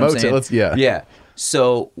 Motown. You know what I'm saying? Yeah.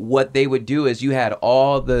 So what they would do is you had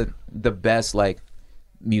all the best like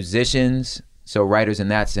musicians. So writers in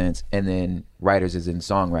that sense, and then writers as in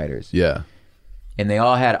songwriters. Yeah. And they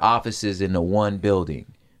all had offices in the one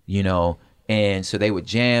building, you know, and so they would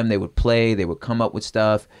jam, they would play, they would come up with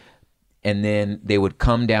stuff, and then they would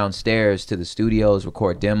come downstairs to the studios,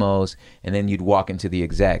 record demos, and then you'd walk into the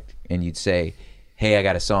exec and you'd say, hey, I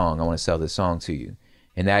got a song, I want to sell this song to you.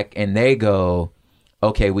 And they go,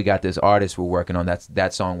 okay, we got this artist we're working on.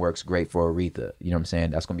 That song works great for Aretha. You know what I'm saying?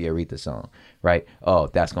 That's gonna be Aretha's song, right? Oh,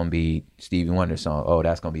 that's gonna be Stevie Wonder's song. Oh,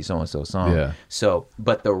 that's gonna be so and so's song. Yeah. So,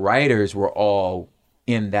 but the writers were all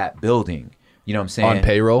in that building. You know what I'm saying? On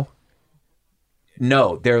payroll?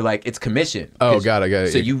 No, they're like it's commission. Oh, got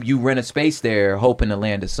it. So you rent a space there, hoping to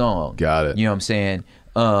land a song. Got it. You know what I'm saying?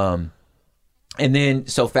 And then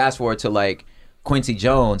so fast forward to like Quincy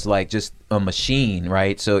Jones, like just a machine,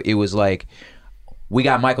 right? So it was like, we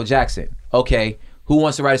got Michael Jackson. Okay, who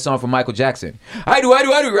wants to write a song for Michael Jackson? I do,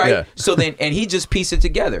 right? Yeah. So then, and he just pieced it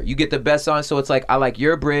together. You get the best song. So it's like, I like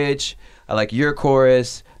your bridge, I like your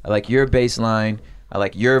chorus, I like your bass line, I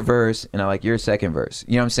like your verse, and I like your second verse.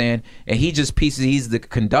 You know what I'm saying? And he just pieces, he's the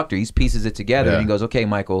conductor, he pieces it together, and he goes, okay,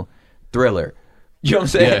 Michael, Thriller. You know what I'm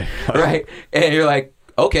saying? Yeah. Right? And you're like,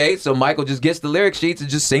 okay, so Michael just gets the lyric sheets and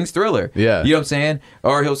just sings Thriller. Yeah. You know what I'm saying?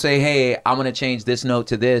 Or he'll say, hey, I'm going to change this note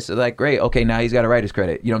to this. Like, great. Okay, now he's got a writer's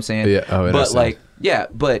credit. You know what I'm saying? Yeah. Oh, but like, yeah,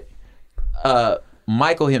 but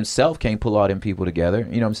Michael himself can't pull all them people together.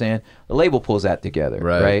 You know what I'm saying? The label pulls that together.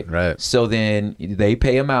 Right. So then they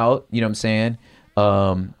pay him out. You know what I'm saying?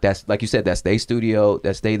 That's, like you said, that's their studio.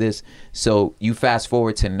 That's they this. So you fast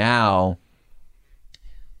forward to now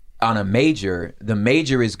on a major. The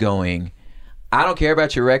major is going, I don't care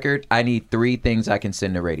about your record. I need 3 things I can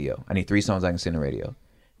send to radio. I need 3 songs I can send to radio.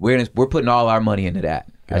 We're putting all our money into that.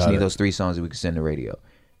 I just need those 3 songs that we can send to radio.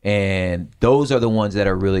 And those are the ones that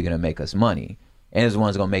are really going to make us money. And it's the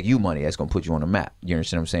ones going to make you money. That's going to put you on the map. You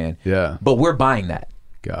understand what I'm saying? Yeah. But we're buying that.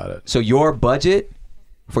 Got it. So your budget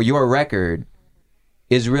for your record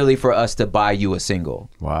is really for us to buy you a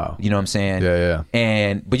single. Wow. You know what I'm saying? Yeah.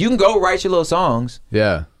 But you can go write your little songs.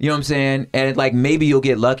 Yeah. You know what I'm saying? And like maybe you'll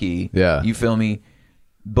get lucky. Yeah. You feel me?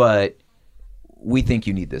 But we think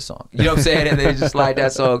you need this song. You know what I'm saying? And they just slide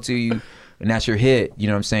that song to you, and that's your hit. You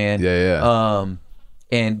know what I'm saying? Yeah.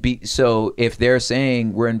 So if they're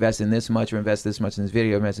saying we're investing this much, or invest this much in this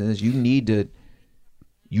video, invest in this, they need it's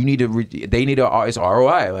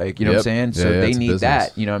ROI. Like, you know what I'm saying? So they need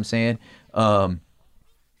that. You know what I'm saying?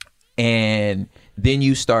 And then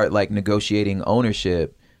you start like negotiating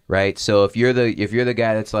ownership, right? So if you're the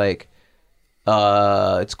guy that's like,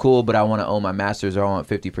 it's cool, but I want to own my masters, or I want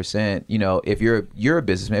 50%. You know, if you're a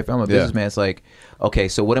businessman, if I'm a businessman, it's like, okay,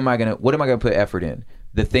 so what am I gonna put effort in?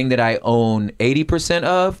 The thing that I own 80%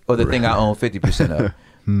 of, or the thing I own 50% of?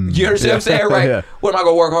 You understand what I'm saying, right? Yeah. What am I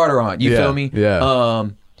gonna work harder on? You feel me? Yeah.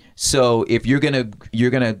 So if you're gonna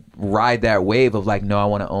ride that wave of like, no, I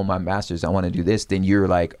want to own my masters, I want to do this, then you're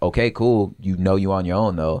like, okay, cool. You know you on your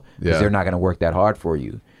own though, because they're not gonna work that hard for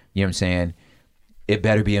you. You know what I'm saying? It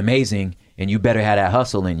better be amazing, and you better have that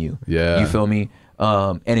hustle in you. Yeah. You feel me?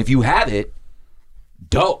 And if you have it,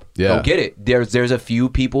 dope. Yeah. Go get it. There's a few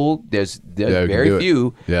people. There's very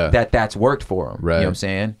few that's worked for them. Right. You know what I'm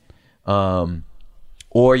saying?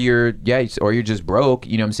 Or you're just broke.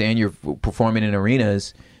 You know what I'm saying? You're performing in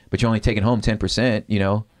arenas, but you're only taking home 10%, you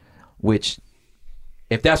know, which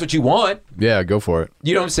if that's what you want. Yeah, go for it.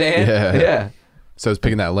 You know what I'm saying? Yeah. So it's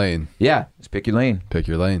picking that lane. Yeah. Just pick your lane. Pick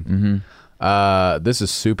your lane. Mm-hmm. This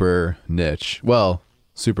is super niche. Well,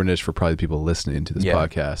 super niche for probably people listening to this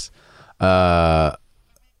podcast.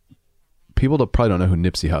 People probably don't know who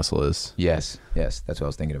Nipsey Hussle is. Yes. That's what I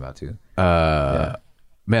was thinking about too.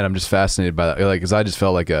 Man, I'm just fascinated by that. Like, because I just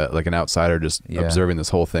felt like an outsider just observing this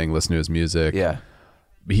whole thing, listening to his music. Yeah.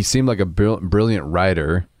 He seemed like a brilliant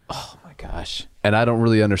writer. Oh my gosh. And I don't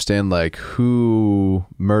really understand like who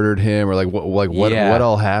murdered him or like what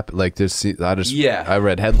all happened. Like this, I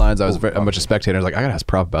read headlines. I was very much a spectator. I was like, I gotta ask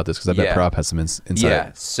Prop about this because I bet Prop has some insight.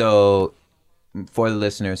 Yeah. So for the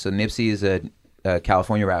listener, so Nipsey is a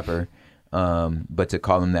California rapper, but to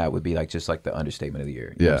call him that would be like just like the understatement of the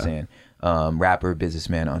year. You know what I'm saying? Rapper,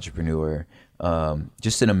 businessman, entrepreneur,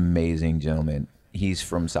 just an amazing gentleman. He's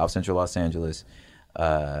from South Central Los Angeles.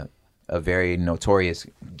 A very notorious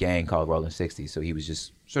gang called Rolling 60. So he was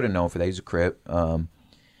just sort of known for that. He was a Crip.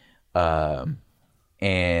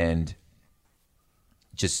 And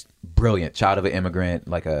just brilliant. Child of an immigrant,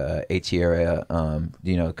 like a Etiera,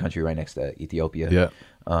 country right next to Ethiopia. Yeah.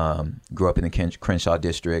 Grew up in the Crenshaw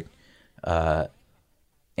district.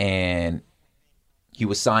 And he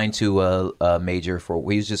was signed to a major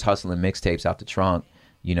he was just hustling mixtapes out the trunk.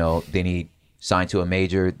 Then he signed to a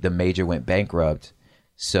major. The major went bankrupt.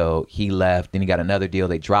 So he left, then he got another deal.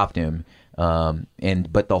 They dropped him.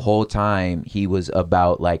 But the whole time he was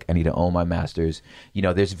about like, I need to own my masters.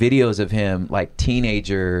 There's videos of him like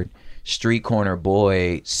teenager, street corner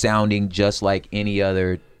boy sounding just like any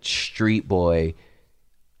other street boy,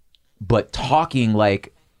 but talking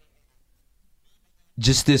like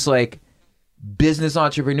just this like business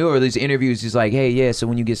entrepreneur. These interviews, he's like, hey, yeah, so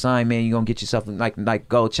when you get signed, man, you're gonna get yourself like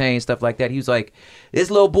gold chain, stuff like that. He was like,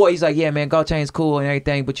 this little boy, he's like, yeah, man, gold chain's cool and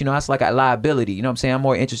everything, but that's like a liability. You know what I'm saying? I'm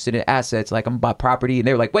more interested in assets. Like, I'm about property. And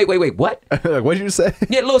they were like, wait, what? Like, what did you say?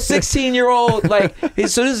 Yeah, little 16-year-old, like, so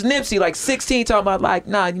this is Nipsey, like 16, talking about like,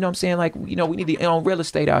 nah, you know what I'm saying? Like, we need to own real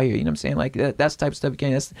estate out here. You know what I'm saying? Like, that's the type of stuff you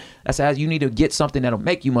can. That's how you need to get something that'll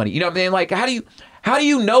make you money. You know what I'm saying? Like, how do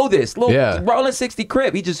you know this? Little Rolling 60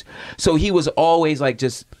 Crip. So he was always like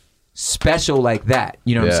just special like that.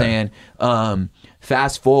 You know what I'm saying?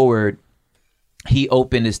 Fast forward, he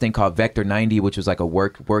opened this thing called Vector 90, which was like a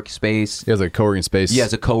workspace. He has a co-working space. Yeah,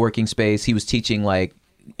 it's a co-working space. He was teaching like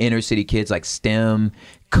inner city kids like STEM,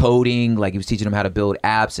 coding. Like he was teaching them how to build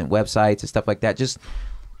apps and websites and stuff like that. Just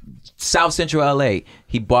South Central LA.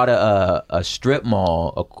 He bought a strip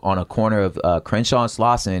mall on a corner of Crenshaw and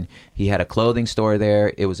Slauson. He had a clothing store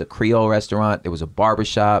there. It was a Creole restaurant. There was a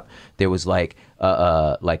barbershop. There was like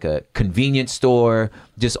a convenience store.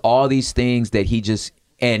 Just all these things that he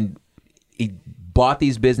bought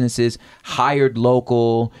these businesses, hired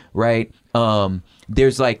local, right?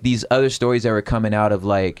 There's like these other stories that were coming out of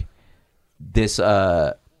like this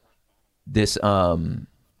I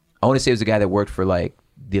want to say it was a guy that worked for like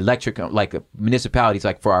the electric, like municipalities,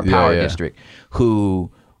 like for our power district,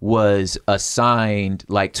 who was assigned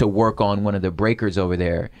like to work on one of the breakers over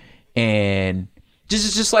there, and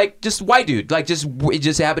just white dude, like it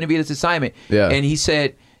just happened to be this assignment. Yeah. And he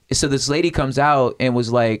said, so this lady comes out and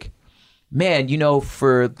was like, man,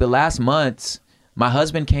 for the last months, my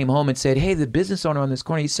husband came home and said, hey, the business owner on this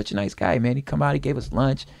corner, he's such a nice guy, man. He'd come out, he gave us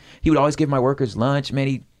lunch. He would always give my workers lunch, man.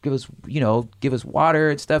 He'd give us water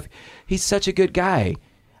and stuff. He's such a good guy.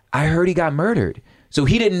 I heard he got murdered. So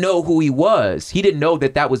he didn't know who he was. He didn't know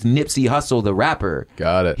that was Nipsey Hussle, the rapper.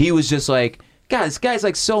 Got it. He was just like, God, this guy's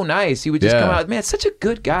like so nice. He would just come out, man, such a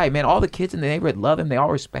good guy, man. All the kids in the neighborhood love him. They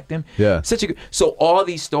all respect him. Yeah. So all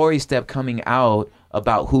these stories kept coming out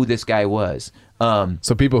about who this guy was.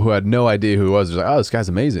 So people who had no idea who he was, like, oh, this guy's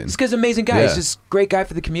amazing. This guy's an amazing guy. He's just a great guy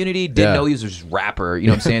for the community. Didn't know he was a rapper. You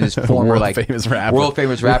know what I'm saying? This former world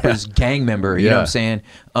famous rapper's gang member. You know what I'm saying?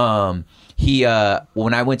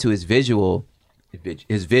 When I went to his vigil,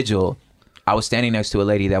 I was standing next to a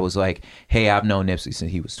lady that was like, hey, I've known Nipsey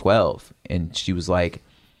since he was 12. And she was like,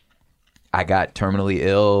 I got terminally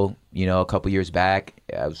ill, a couple years back.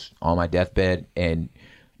 I was on my deathbed and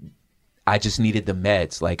I just needed the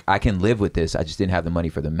meds. Like, I can live with this. I just didn't have the money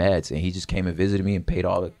for the meds. And he just came and visited me and paid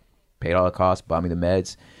all the costs, bought me the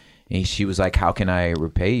meds. And she was like, how can I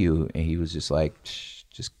repay you? And he was just like,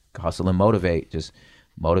 just hustle and motivate. Just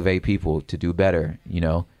motivate people to do better. I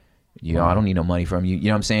don't need no money from you. You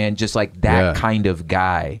know what I'm saying? Just like that kind of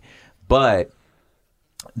guy. But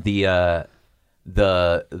the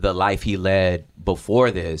life he led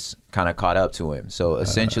before this kind of caught up to him. So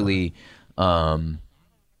essentially,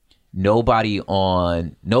 nobody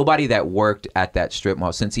that worked at that strip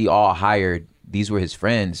mall, since he all hired, these were his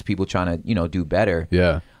friends, people trying to, do better.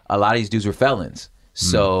 Yeah. A lot of these dudes were felons.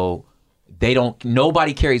 So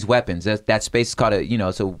nobody carries weapons. That space is called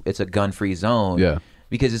so it's a gun-free zone. Yeah.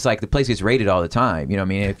 Because it's like the place gets raided all the time. You know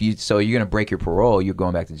what I mean? So you're going to break your parole, you're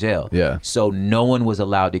going back to jail. Yeah. So no one was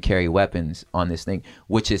allowed to carry weapons on this thing,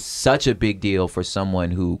 which is such a big deal for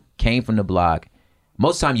someone who came from the block.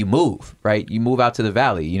 Most of the time you move, right? You move out to the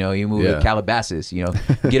valley, you move to Calabasas,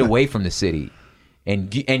 get away from the city.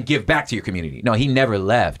 and give back to your community. No, he never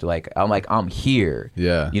left. Like I'm here.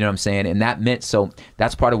 Yeah. You know what I'm saying? And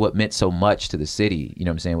that's part of what meant so much to the city. You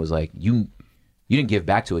know what I'm saying? Was like, you didn't give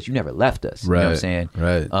back to us. You never left us. Right. You know what I'm saying?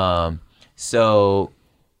 Right. So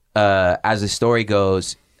as the story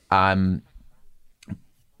goes, I'm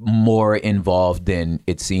more involved than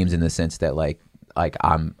it seems, in the sense that like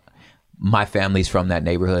my family's from that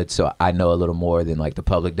neighborhood, so I know a little more than like the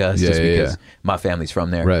public does, just because my family's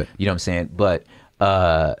from there. Right. You know what I'm saying? But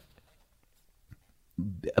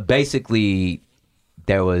basically,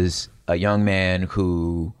 there was a young man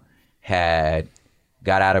who had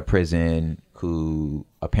got out of prison, who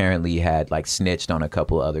apparently had like snitched on a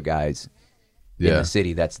couple of other guys in the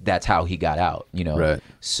city. That's how he got out, you know? Right.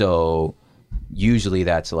 So usually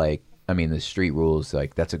that's like, I mean, the street rules,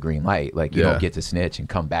 like that's a green light. Like you don't get to snitch and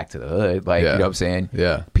come back to the hood. Like, you know what I'm saying?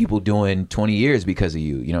 Yeah. People doing 20 years because of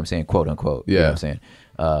you, you know what I'm saying? Quote unquote. Yeah. You know what I'm saying?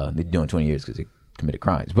 They're doing 20 years because they committed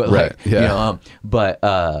crimes. But right. like, you know,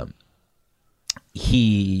 but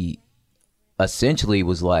he essentially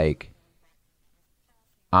was like,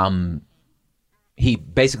 he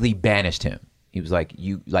basically banished him. He was like,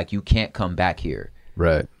 you can't come back here.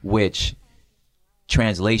 Right. Which,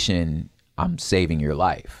 translation, I'm saving your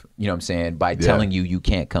life. You know what I'm saying? By telling you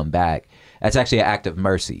can't come back. That's actually an act of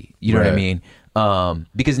mercy. You know what I mean?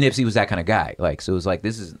 Because Nipsey was that kind of guy. Like, so it was like,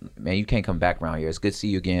 this is, man, you can't come back around here. It's good to see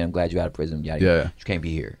you again. I'm glad you're out of prison. Yada, yada. You can't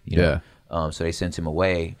be here. You know? So they sent him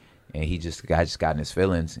away, and the guy just got in his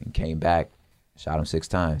feelings and came back, shot him 6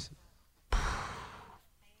 times.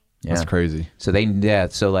 That's crazy. So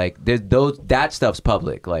so like that stuff's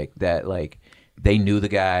public. Like that, like they knew the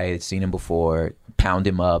guy, had seen him before, pound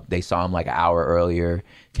him up. They saw him like an hour earlier,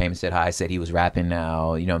 came and said hi, said he was rapping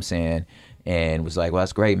now, you know what I'm saying? And was like, well,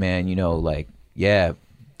 that's great, man. You know, like, yeah,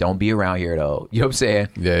 don't be around here though. You know what I'm saying?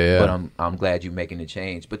 Yeah. But I'm glad you're making the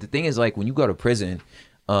change. But the thing is, like, when you go to prison,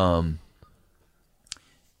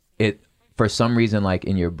 it, for some reason, like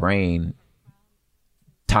in your brain,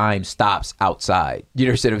 time stops outside. You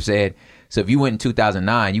know what I'm saying? So if you went in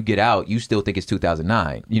 2009, you get out, you still think it's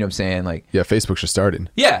 2009. You know what I'm saying? Like, yeah, Facebook's just started.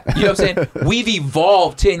 Yeah, you know what I'm saying? We've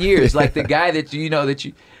evolved 10 years. Like the guy that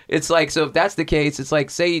it's like, so if that's the case, it's like,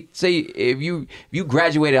 say if you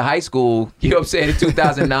graduated high school, you know what I'm saying, in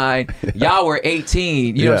 2009, y'all were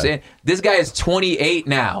 18, you know what I'm saying? This guy is 28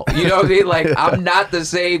 now. You know what I mean? Like, I'm not an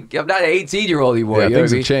 18-year-old anymore. Yeah, you know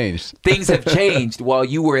things what I mean? have changed. Things have changed while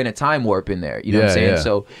you were in a time warp in there. You know what I'm saying? Yeah.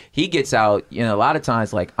 So he gets out, you know, a lot of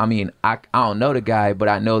times, like, I mean, I don't know the guy, but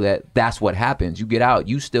I know that's what happens. You get out,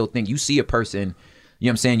 you still think, you see a person, you know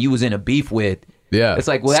what I'm saying, you was in a beef with. Yeah. It's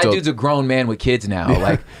like, well, that dude's a grown man with kids now.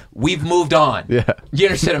 Like, we've moved on. Yeah. You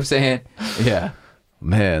understand what I'm saying? Yeah.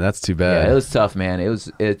 Man, that's too bad. Yeah, it was tough, man.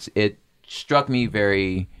 It struck me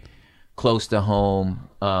very close to home.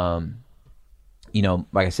 You know,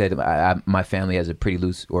 like I said, my family has a pretty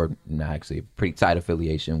loose, or not actually, a pretty tight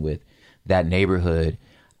affiliation with that neighborhood.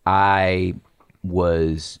 I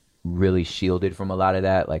was really shielded from a lot of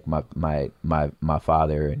that. Like my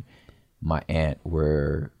father and my aunt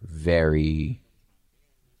were very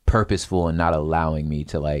purposeful in not allowing me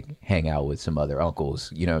to like hang out with some other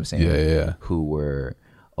uncles, you know what I'm saying? Yeah. Who were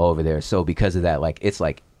over there. So because of that, like, it's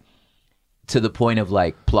like to the point of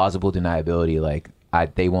like plausible deniability. Like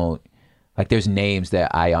they won't, like, there's names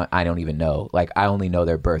that I don't even know. Like, I only know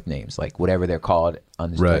their birth names, like whatever they're called. I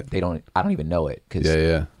don't even know it because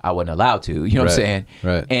I wasn't allowed to, you know what I'm saying?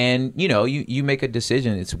 Right. And you know, you make a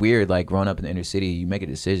decision. It's weird, like growing up in the inner city, you make a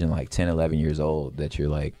decision like 10, 11 years old that you're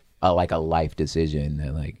like a life decision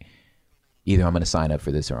that like either I'm going to sign up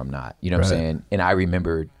for this or I'm not, you know what I'm saying? And I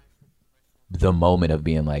remember the moment of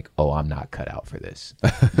being like, oh, I'm not cut out for this. I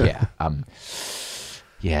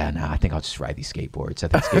think I'll just ride these skateboards. I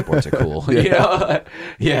think skateboards are cool. You know?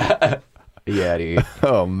 Yeah, dude.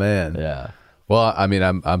 Oh man. Yeah. Well, I mean,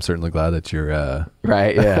 I'm certainly glad that you're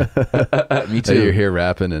right. Yeah. Me too. That you're here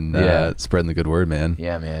rapping and spreading the good word, man.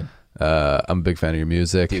 Yeah, man. I'm a big fan of your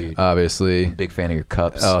music, dude, obviously. I'm a big fan of your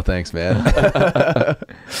cups. Oh, thanks, man. We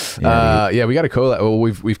got a collab. Well,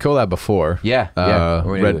 we've collabed before. Yeah.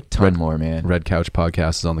 We're gonna do a ton more, man. Red Couch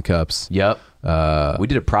Podcast is on the cups. Yep. We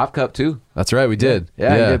did a prop cup too. That's right, we did.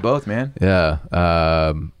 Yeah, you did both, man.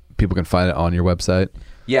 Yeah. People can find it on your website.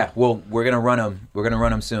 Yeah, well, we're gonna run them. We're gonna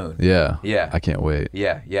run them soon. Yeah. Yeah. I can't wait.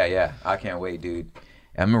 Yeah. I can't wait, dude.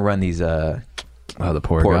 I'm gonna run these. The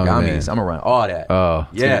Porigamis. I'm gonna run all that. Oh,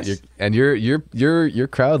 yes. And your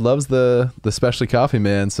crowd loves the specialty coffee,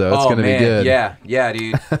 man. So it's gonna be good. Yeah,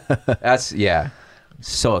 dude. That's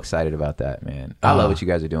so excited about that, man. I love what you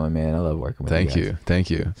guys are doing, man. I love working with you guys. Thank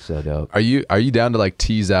you. So dope. Are you down to like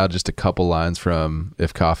tease out just a couple lines from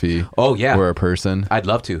If Coffee? Oh yeah. Were a person? I'd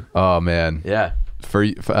love to. Oh man. Yeah.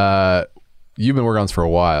 You've been working on this for a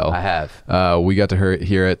while. I have. We got to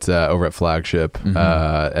hear it over at Flagship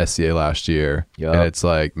SCA last year. Yup. And it's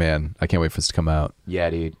like, man, I can't wait for this to come out. Yeah,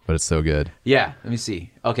 dude. But it's so good. Yeah, let me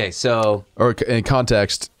see. Okay, so... Or in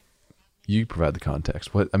context, you provide the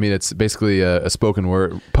context. What I mean, it's basically a spoken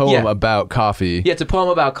word poem about coffee. Yeah, it's a poem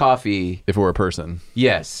about coffee. If it were a person.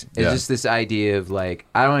 Yes. It's just this idea of like,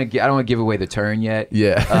 I don't want to give away the turn yet.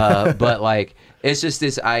 Yeah. But like, it's just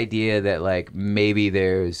this idea that like maybe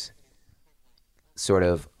there's sort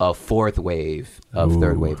of a fourth wave of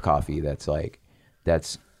third wave coffee that's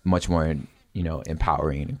much more,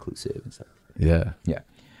 empowering and inclusive and stuff. Yeah. Yeah.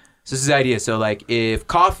 So this is the idea. So like, if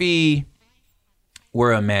coffee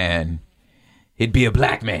were a man, he'd be a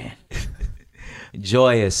black man.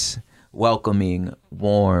 Joyous, welcoming,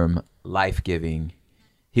 warm, life-giving.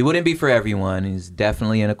 He wouldn't be for everyone. He's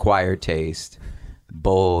definitely an acquired taste.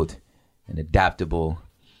 Bold and adaptable.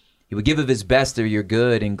 He would give of his best of your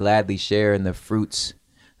good and gladly share in the fruits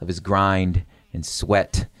of his grind and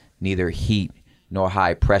sweat. Neither heat nor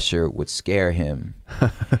high pressure would scare him.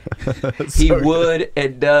 He would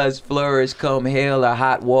and does flourish come hail or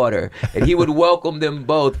hot water, and he would welcome them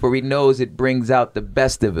both, for he knows it brings out the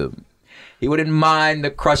best of him. He wouldn't mind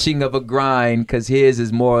the crushing of a grind, because his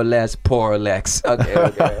is more or less poor Lex. Okay.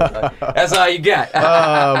 That's all you got.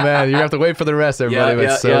 Oh, man. You have to wait for the rest, everybody. But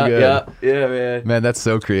it's so good. Yeah, man. Man, that's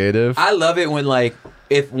so creative. I love it when, like,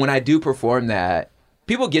 when I do perform that,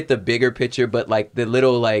 people get the bigger picture, but like the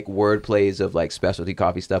little like word plays of like specialty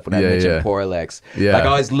coffee stuff when I mention Poor Lex. Yeah. Like I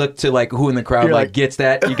always look to like who in the crowd like gets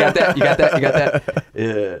that. You got that? You got that? You got that?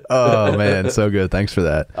 Yeah. Oh man, so good. Thanks for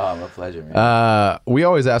that. Oh, my pleasure, man. We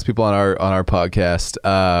always ask people on our podcast.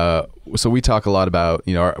 So we talk a lot about,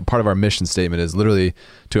 part of our mission statement is literally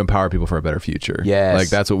to empower people for a better future. Yes. Like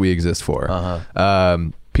that's what we exist for.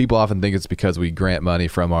 People often think it's because we grant money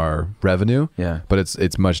from our revenue. Yeah. But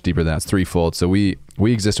it's much deeper than that. It's threefold. So we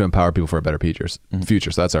exist to empower people for a better future. So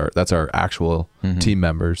that's our actual team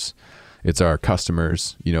members. It's our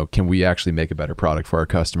customers. Can we actually make a better product for our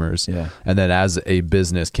customers? Yeah. And then as a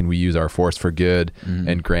business, can we use our force for good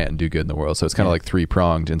and grant and do good in the world? So it's kind of like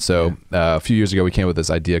three-pronged. And so a few years ago, we came up with this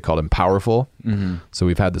idea called Empowerful. So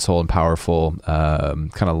we've had this whole Empowerful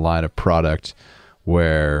kind of line of product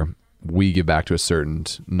where we give back to a certain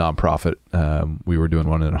nonprofit. We were doing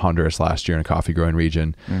one in Honduras last year in a coffee growing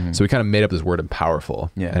region. So we kind of made up this word Empowerful.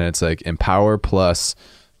 Yeah. And it's like empower plus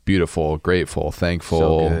beautiful, grateful, thankful,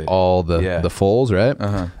 So all the fulls, right?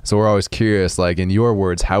 So we're always curious, like in your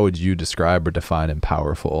words, how would you describe or define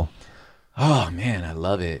Empowerful? Oh man, I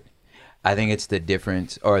love it. I think it's the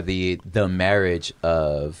difference or the marriage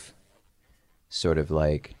of sort of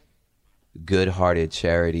like good-hearted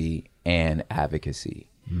charity and advocacy.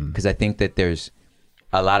 Because I think that there's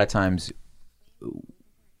a lot of times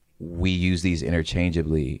we use these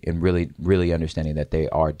interchangeably and really, really understanding that they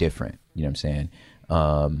are different. You know what I'm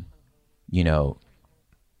saying?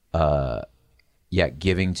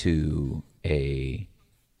 Giving to a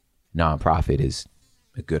nonprofit is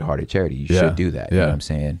a good-hearted charity. You should do that. You know what I'm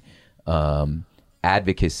saying?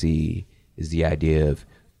 Advocacy is the idea of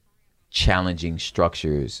challenging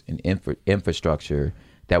structures and infrastructure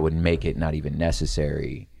that would make it not even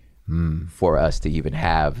necessary for us to even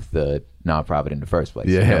have the nonprofit in the first place.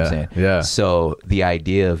 You know what I'm saying? Yeah. So the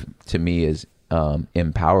idea of, to me, is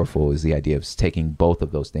Empowerful is the idea of taking both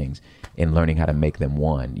of those things and learning how to make them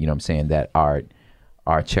one. You know what I'm saying? That our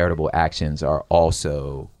charitable actions are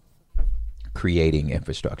also creating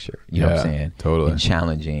infrastructure. You know what I'm saying? Totally. And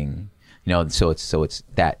challenging. So it's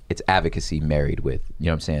advocacy married with, you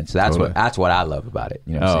know what I'm saying? So that's what I love about it.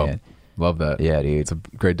 You know what I'm saying? Love that. Yeah, dude. It's a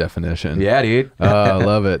great definition. Yeah, dude. I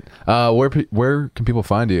love it. Where can people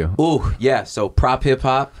find you? Ooh, yeah. So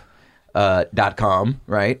prophiphop.com,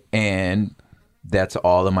 right? And that's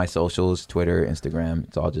all of my socials, Twitter, Instagram.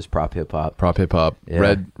 It's all just Prop Hip Hop. Prop Hip Hop.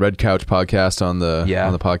 Yeah. Red Couch Podcast on the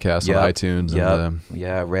podcast on iTunes.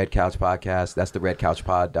 Yeah, Red Couch Podcast. That's the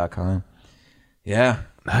redcouchpod.com. Yeah.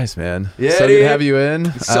 Nice, man. Yeah, so good to have you in.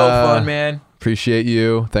 It's so fun, man. Appreciate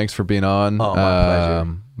you. Thanks for being on. Oh, my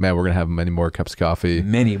pleasure. Man, we're going to have many more cups of coffee.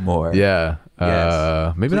 Many more. Yeah.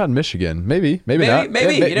 Yes. Maybe not in Michigan. Maybe not.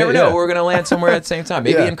 Maybe. You never know. We're going to land somewhere at the same time.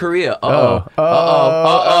 Maybe in Korea. We got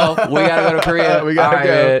to go to Korea. We got to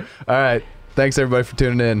go. Man. All right. Thanks, everybody, for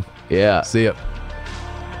tuning in. Yeah. See ya.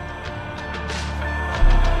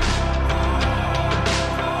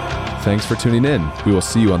 Thanks for tuning in. We will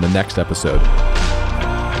see you on the next episode.